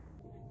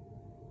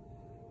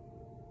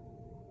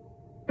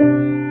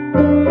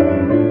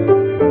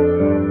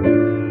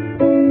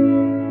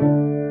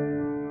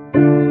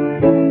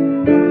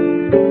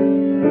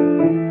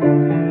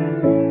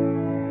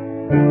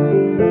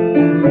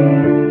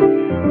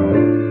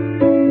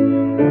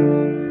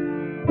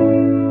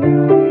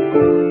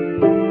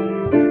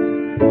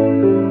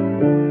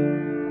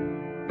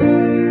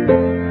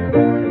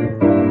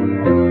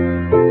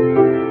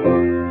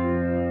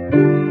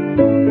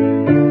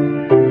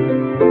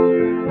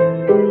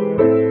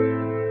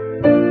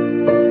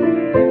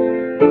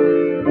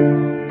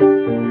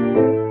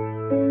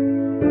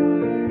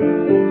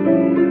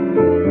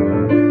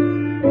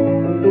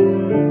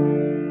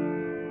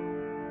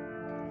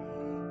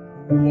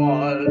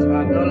 Wild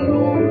and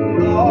alone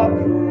the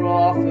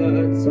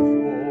prophet's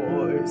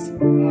voice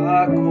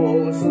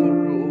echoes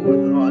through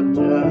the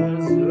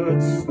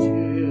desert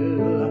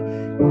still,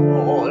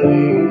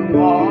 calling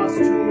us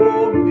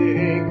to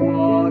make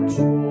a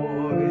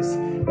choice,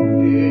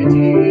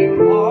 bidding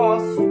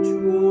us to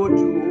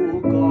do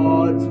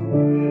God's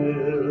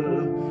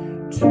will.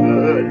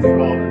 Turn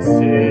from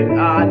sin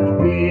and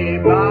be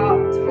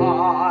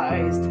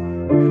baptized,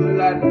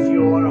 cleanse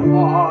your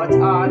heart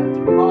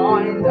and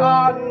mind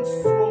and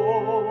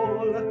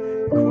soul,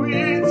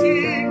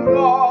 quitting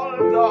all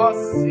the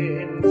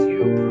sins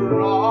you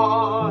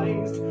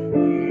prized,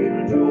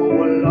 yield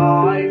your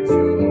life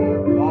to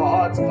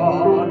God's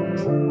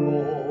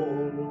control.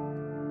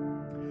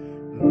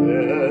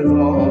 Bear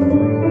the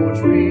fruit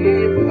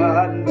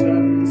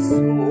repentance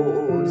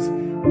sows,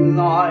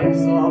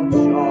 lives of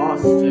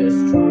justice,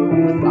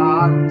 truth,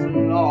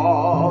 and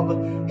love.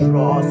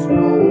 Trust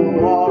no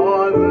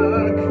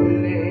other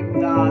claim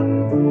than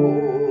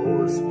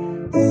those.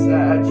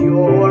 Set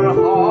your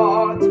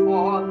heart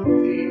on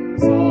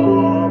things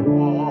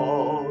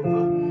above.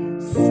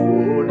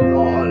 Soon the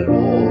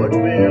Lord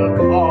will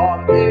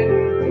come in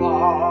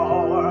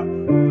power,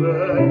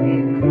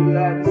 burning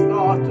cleanse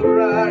the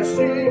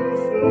threshing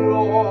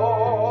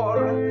floor.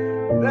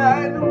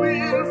 Then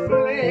will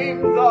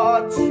flame the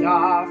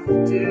chaff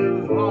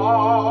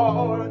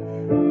devour.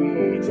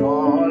 Wheat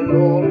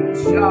alone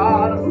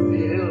shall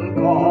fill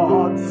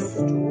God's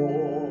store.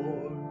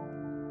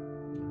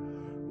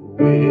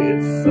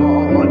 With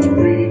such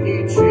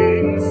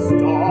preaching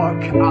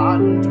stark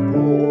and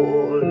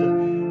bold,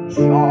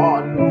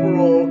 John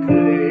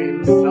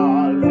proclaims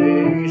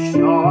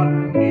salvation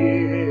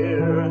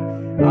near,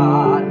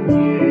 and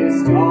his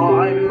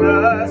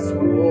timeless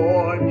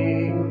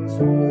warnings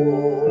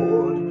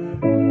hold,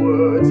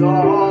 words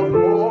of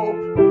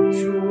hope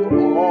to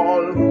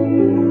all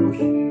who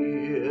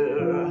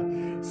hear.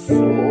 So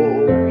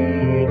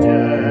we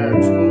dare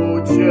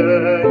to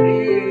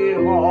journey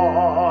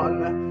on,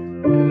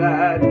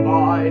 led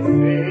by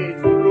faith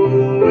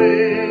through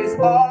ways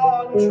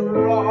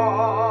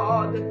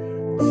untrod,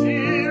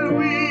 till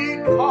we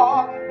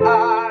come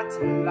at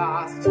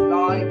last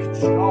like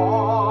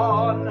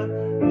John,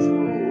 to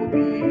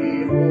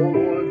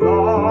behold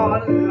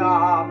the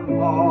Lamb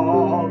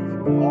of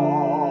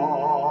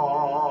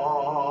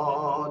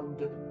God.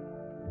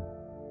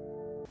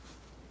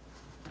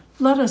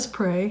 Let us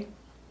pray.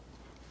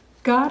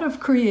 God of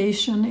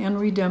creation and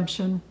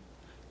redemption,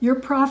 your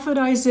prophet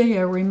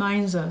Isaiah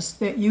reminds us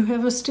that you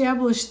have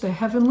established the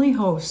heavenly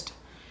host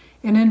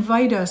and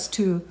invite us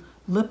to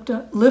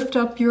lift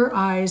up your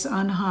eyes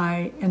on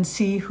high and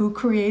see who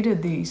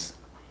created these.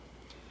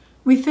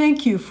 We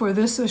thank you for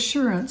this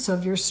assurance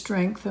of your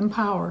strength and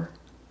power.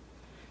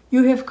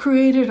 You have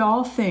created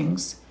all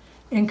things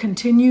and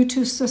continue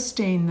to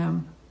sustain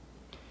them.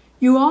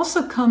 You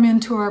also come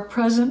into our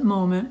present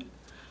moment,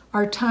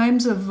 our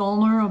times of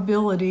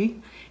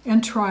vulnerability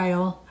and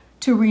trial,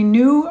 to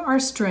renew our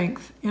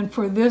strength, and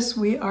for this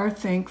we are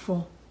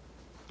thankful.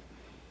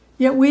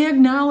 Yet we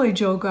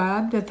acknowledge, O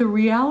God, that the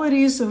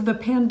realities of the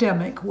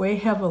pandemic weigh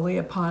heavily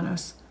upon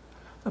us,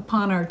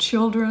 upon our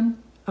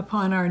children,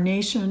 upon our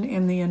nation,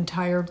 and the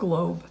entire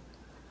globe.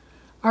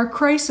 Our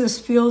crisis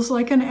feels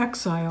like an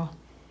exile,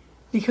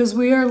 because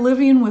we are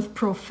living with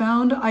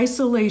profound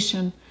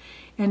isolation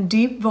and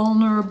deep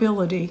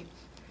vulnerability.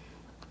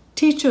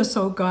 Teach us,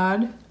 O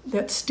God,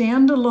 that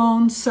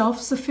standalone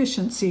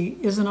self-sufficiency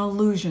is an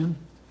illusion,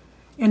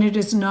 and it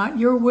is not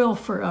your will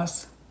for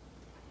us.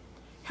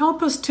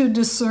 Help us to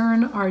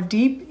discern our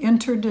deep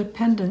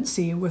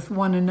interdependency with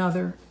one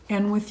another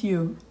and with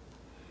you.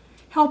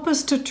 Help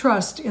us to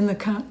trust in the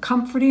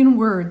comforting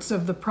words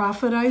of the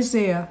prophet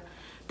Isaiah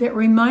that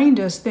remind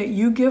us that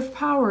you give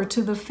power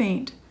to the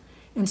faint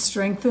and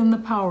strengthen the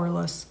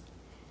powerless,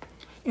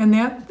 and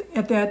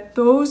that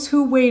those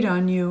who wait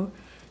on you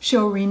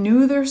shall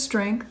renew their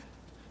strength.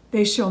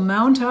 They shall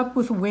mount up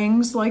with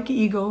wings like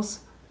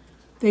eagles.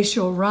 They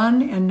shall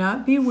run and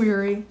not be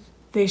weary.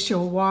 They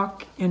shall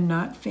walk and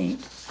not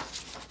faint.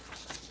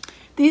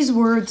 These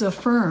words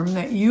affirm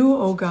that you,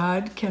 O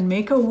God, can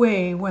make a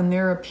way when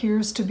there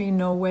appears to be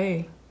no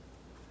way.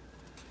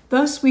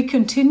 Thus we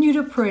continue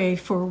to pray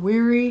for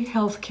weary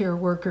healthcare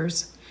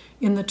workers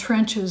in the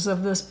trenches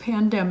of this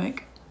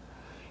pandemic,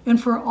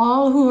 and for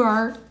all who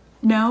are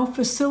now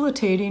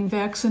facilitating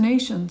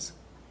vaccinations.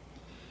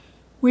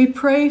 We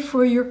pray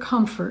for your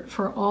comfort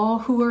for all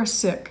who are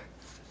sick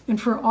and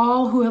for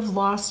all who have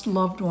lost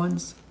loved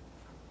ones.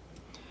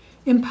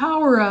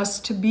 Empower us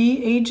to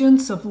be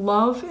agents of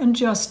love and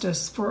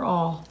justice for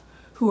all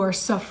who are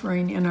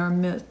suffering in our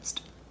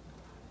midst.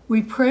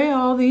 We pray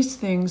all these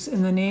things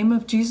in the name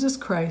of Jesus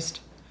Christ,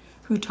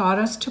 who taught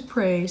us to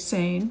pray,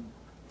 saying,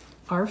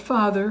 Our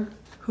Father,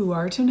 who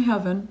art in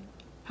heaven,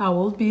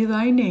 hallowed be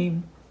thy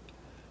name.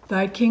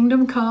 Thy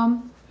kingdom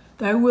come,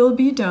 thy will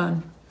be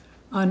done,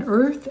 on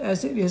earth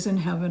as it is in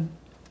heaven.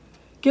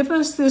 Give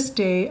us this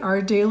day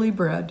our daily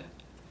bread,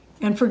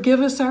 and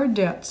forgive us our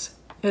debts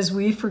as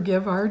we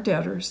forgive our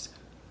debtors.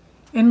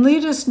 And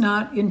lead us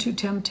not into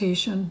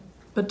temptation,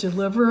 but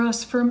deliver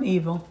us from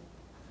evil.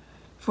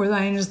 For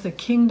thine is the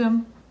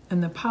kingdom,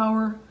 and the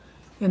power,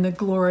 and the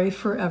glory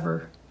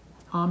forever.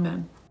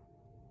 Amen.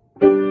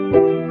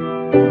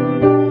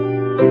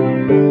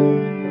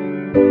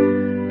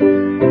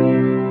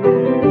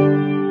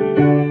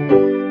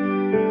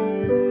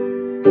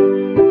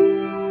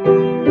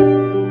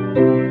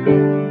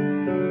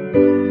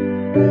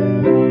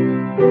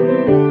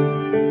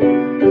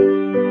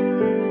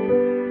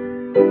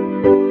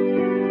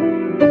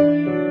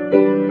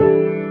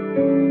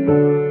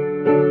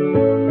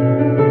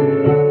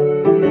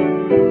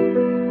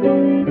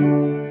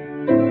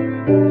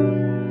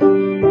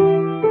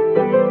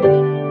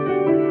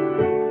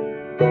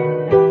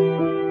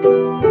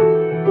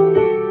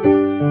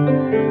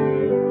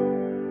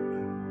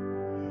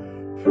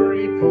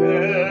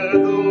 Prepare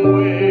the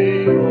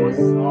way, O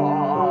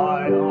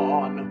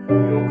Zion,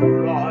 your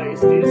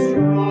Christ is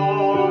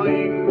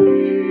drawing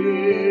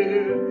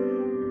near.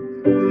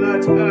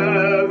 Let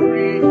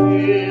every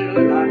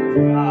hill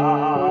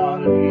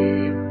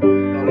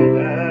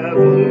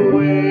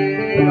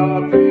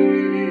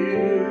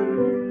appear.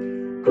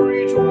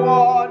 Greet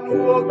one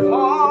who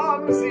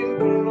comes in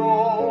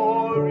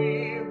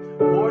glory,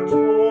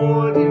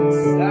 foretold in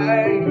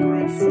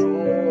sacred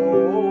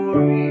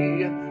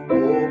story.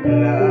 Oh,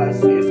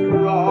 blessed is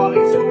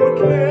Christ who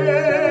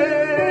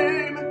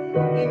came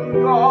in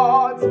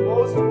God's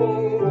most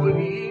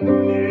holy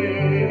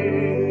name.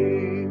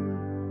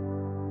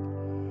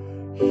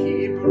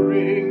 He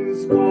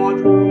brings God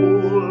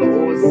rule,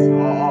 O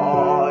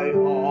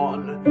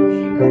Zion.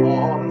 He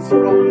comes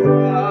from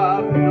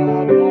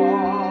heaven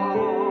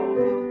above.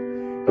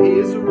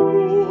 His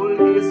rule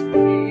is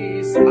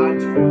peace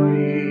and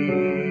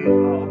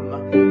freedom,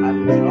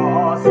 and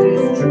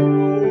justice,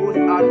 truth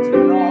and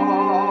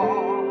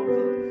love.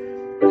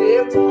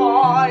 Lift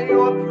high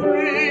your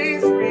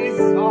praise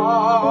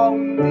resounding,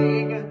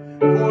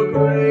 for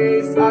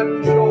grace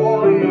and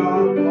joy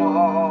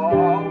abounding.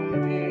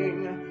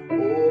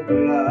 Oh,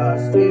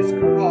 blessed is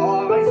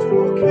Christ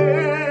who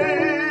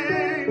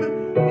came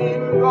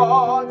in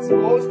God's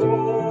most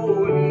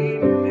holy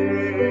name.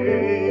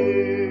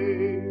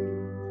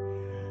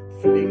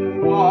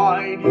 Fling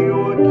wide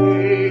your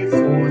gates, O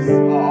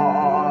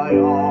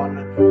Zion,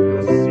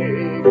 your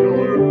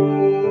Savior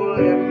will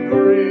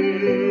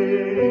embrace,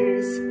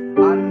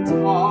 and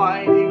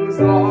tidings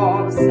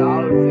of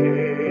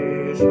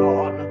salvation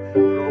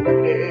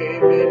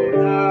proclaim in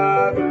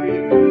every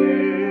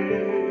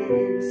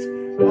place.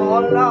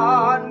 All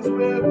lands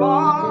will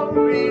bow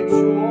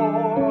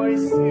rejoicing,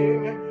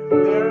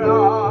 their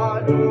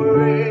adoration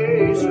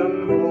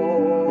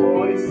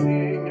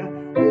voicing.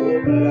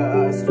 Oh,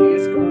 blessed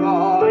is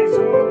Christ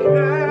who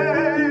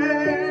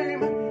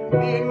came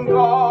in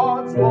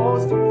God's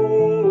most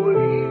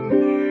holy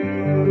name.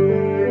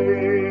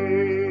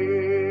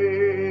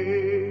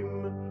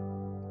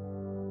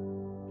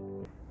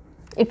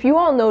 If you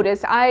all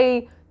notice,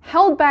 I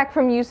held back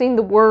from using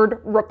the word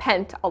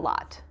repent a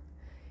lot.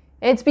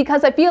 It's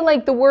because I feel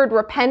like the word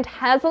repent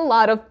has a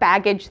lot of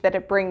baggage that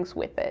it brings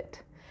with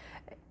it.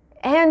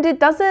 And it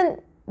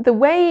doesn't, the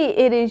way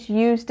it is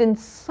used in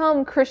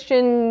some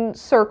Christian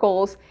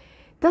circles,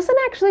 doesn't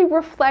actually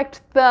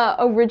reflect the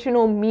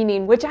original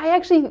meaning, which I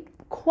actually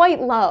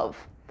quite love.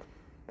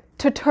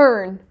 To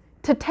turn,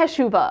 to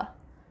teshuvah.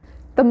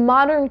 The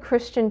modern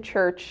Christian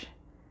church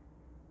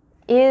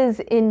is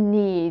in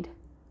need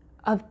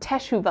of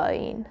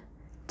teshuvaing,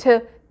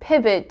 to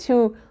pivot,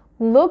 to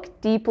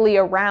look deeply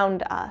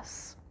around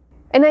us.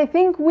 And I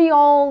think we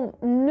all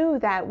knew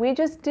that. We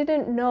just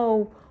didn't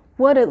know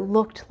what it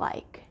looked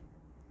like.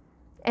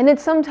 And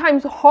it's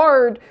sometimes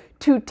hard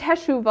to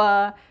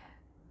teshuvah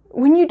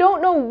when you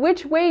don't know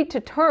which way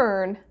to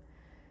turn,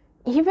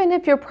 even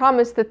if you're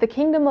promised that the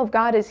kingdom of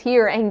God is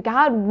here and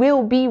God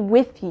will be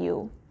with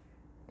you.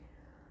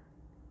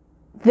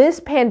 This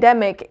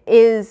pandemic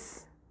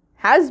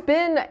has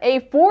been a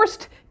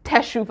forced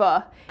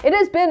teshuvah. It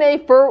has been a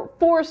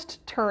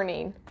forced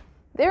turning.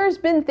 There's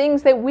been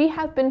things that we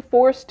have been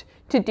forced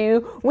to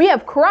do. We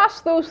have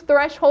crossed those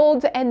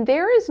thresholds, and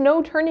there is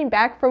no turning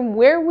back from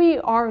where we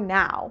are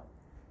now.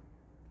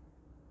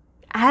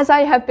 As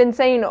I have been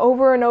saying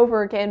over and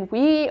over again,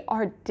 we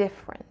are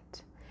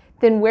different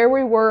than where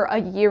we were a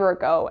year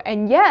ago.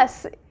 And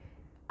yes,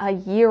 a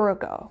year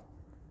ago.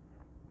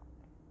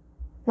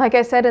 Like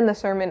I said in the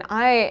sermon,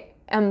 I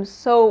am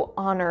so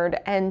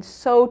honored and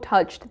so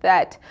touched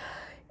that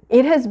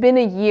it has been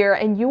a year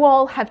and you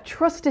all have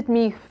trusted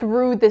me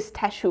through this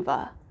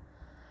teshuvah.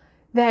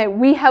 That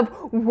we have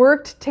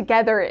worked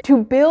together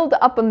to build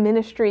up a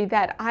ministry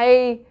that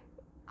I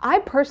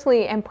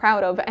personally am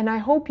proud of, and I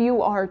hope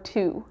you are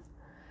too.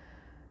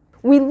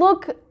 We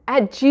look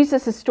at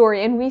Jesus'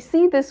 story and we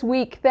see this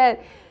week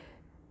that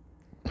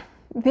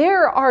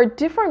there are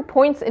different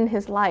points in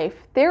his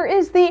life. There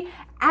is the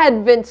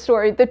Advent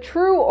story, the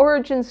true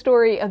origin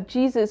story of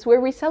Jesus, where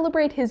we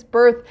celebrate his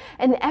birth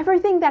and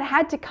everything that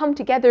had to come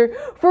together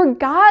for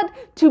God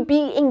to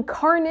be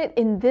incarnate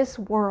in this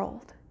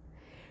world.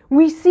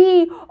 We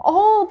see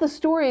all the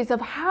stories of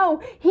how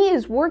he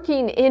is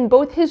working in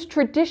both his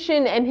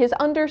tradition and his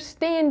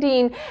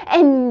understanding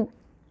and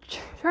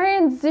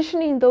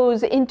transitioning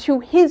those into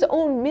his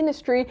own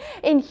ministry.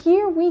 And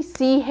here we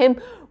see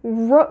him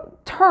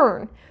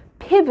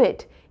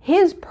pivot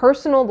his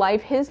personal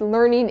life, his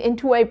learning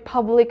into a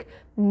public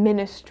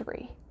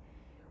ministry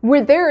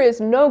where there is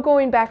no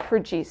going back for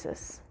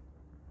Jesus.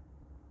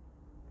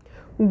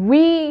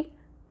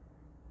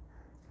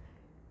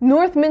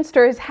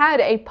 Northminster has had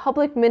a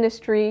public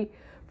ministry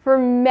for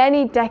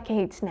many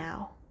decades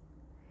now.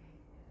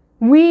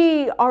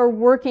 We are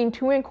working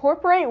to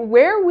incorporate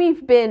where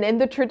we've been and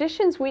the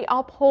traditions we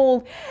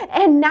uphold,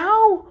 and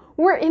now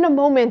we're in a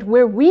moment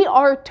where we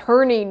are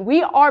turning,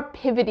 we are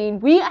pivoting,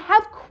 we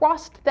have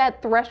crossed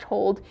that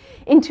threshold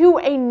into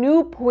a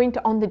new point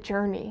on the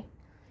journey.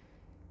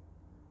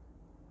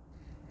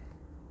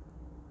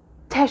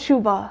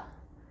 Teshuvah,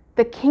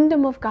 the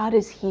kingdom of God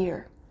is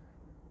here.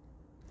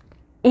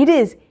 It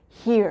is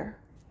here.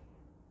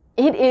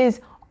 It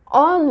is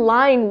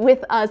online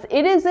with us.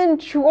 It is in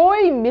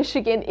Troy,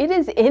 Michigan. It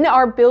is in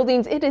our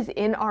buildings. It is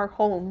in our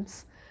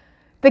homes.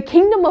 The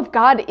kingdom of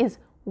God is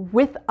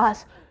with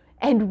us.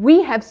 And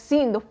we have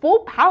seen the full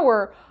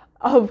power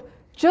of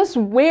just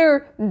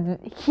where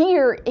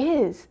here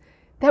is,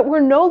 that we're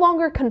no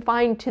longer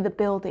confined to the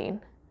building,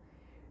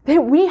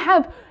 that we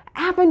have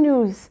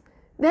avenues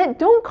that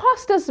don't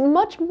cost us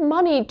much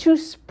money to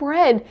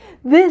spread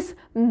this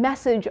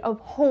message of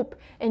hope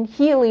and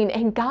healing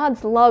and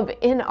God's love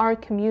in our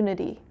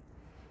community.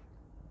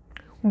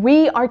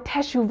 We are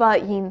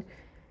teshuvaing,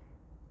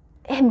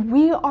 and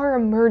we are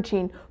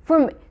emerging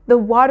from the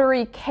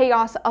watery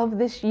chaos of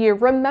this year.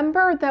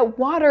 Remember that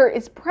water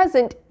is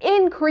present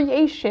in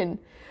creation.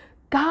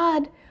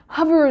 God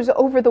hovers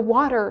over the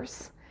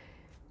waters.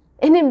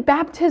 And in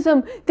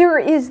baptism, there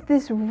is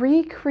this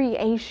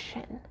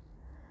recreation,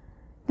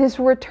 this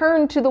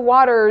return to the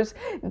waters,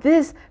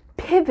 this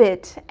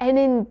pivot. And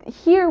in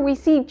here we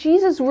see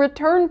Jesus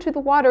return to the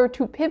water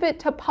to pivot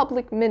to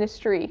public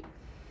ministry.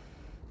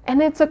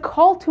 And it's a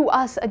call to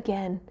us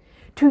again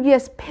to,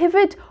 yes,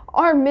 pivot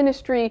our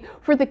ministry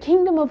for the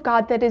kingdom of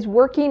God that is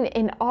working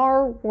in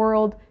our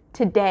world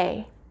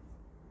today.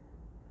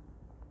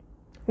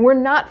 We're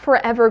not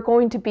forever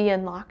going to be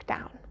in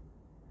lockdown.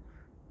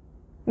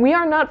 We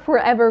are not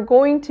forever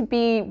going to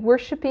be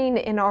worshiping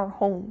in our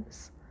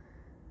homes.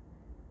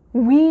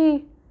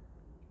 We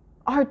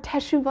are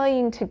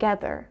teshuvahing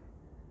together.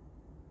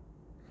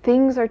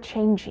 Things are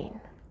changing.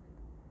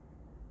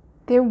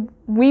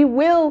 We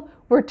will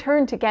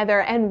return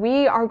together, and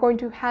we are going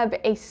to have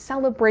a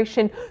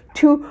celebration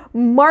to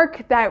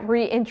mark that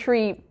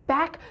re-entry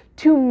back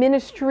to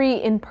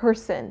ministry in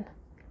person.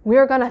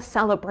 We're going to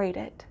celebrate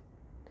it.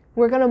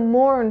 We're going to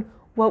mourn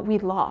what we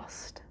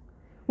lost.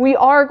 We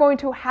are going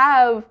to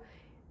have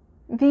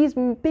these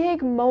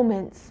big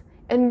moments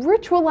and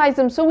ritualize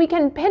them so we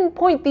can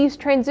pinpoint these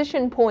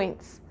transition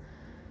points.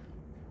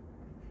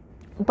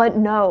 But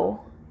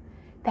know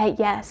that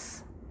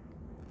yes,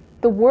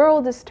 the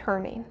world is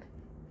turning.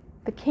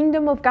 The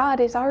kingdom of God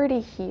is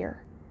already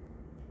here.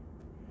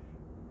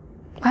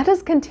 Let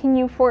us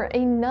continue for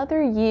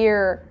another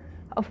year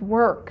of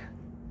work,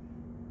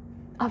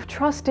 of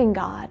trusting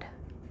God,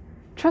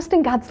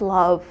 trusting God's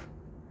love,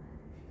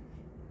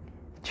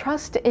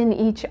 trust in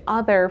each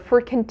other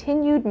for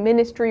continued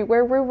ministry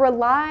where we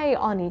rely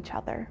on each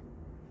other,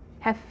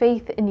 have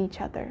faith in each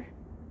other,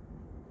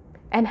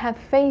 and have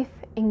faith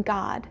in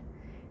God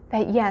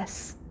that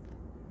yes,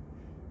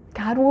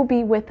 God will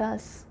be with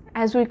us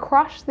as we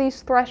cross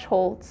these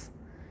thresholds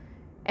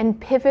and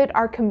pivot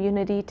our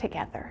community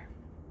together.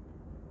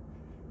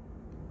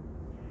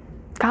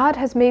 God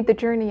has made the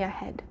journey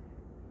ahead.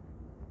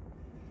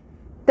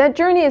 That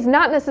journey is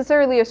not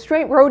necessarily a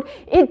straight road.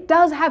 It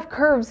does have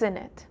curves in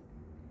it.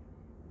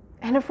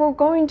 And if we're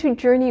going to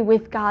journey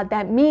with God,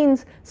 that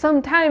means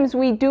sometimes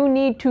we do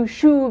need to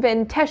shuv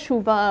and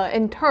teshuvah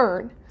and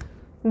turn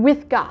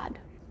with God.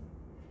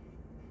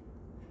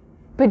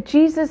 But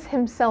Jesus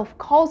himself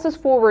calls us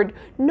forward,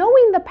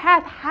 knowing the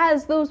path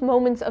has those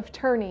moments of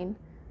turning,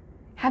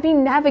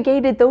 having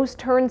navigated those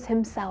turns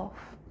himself.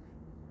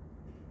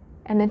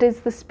 And it is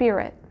the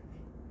Spirit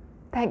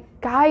that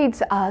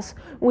guides us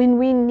when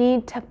we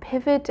need to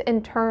pivot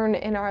and turn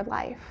in our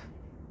life.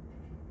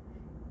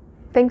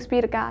 Thanks be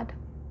to God.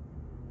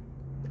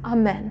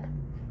 Amen.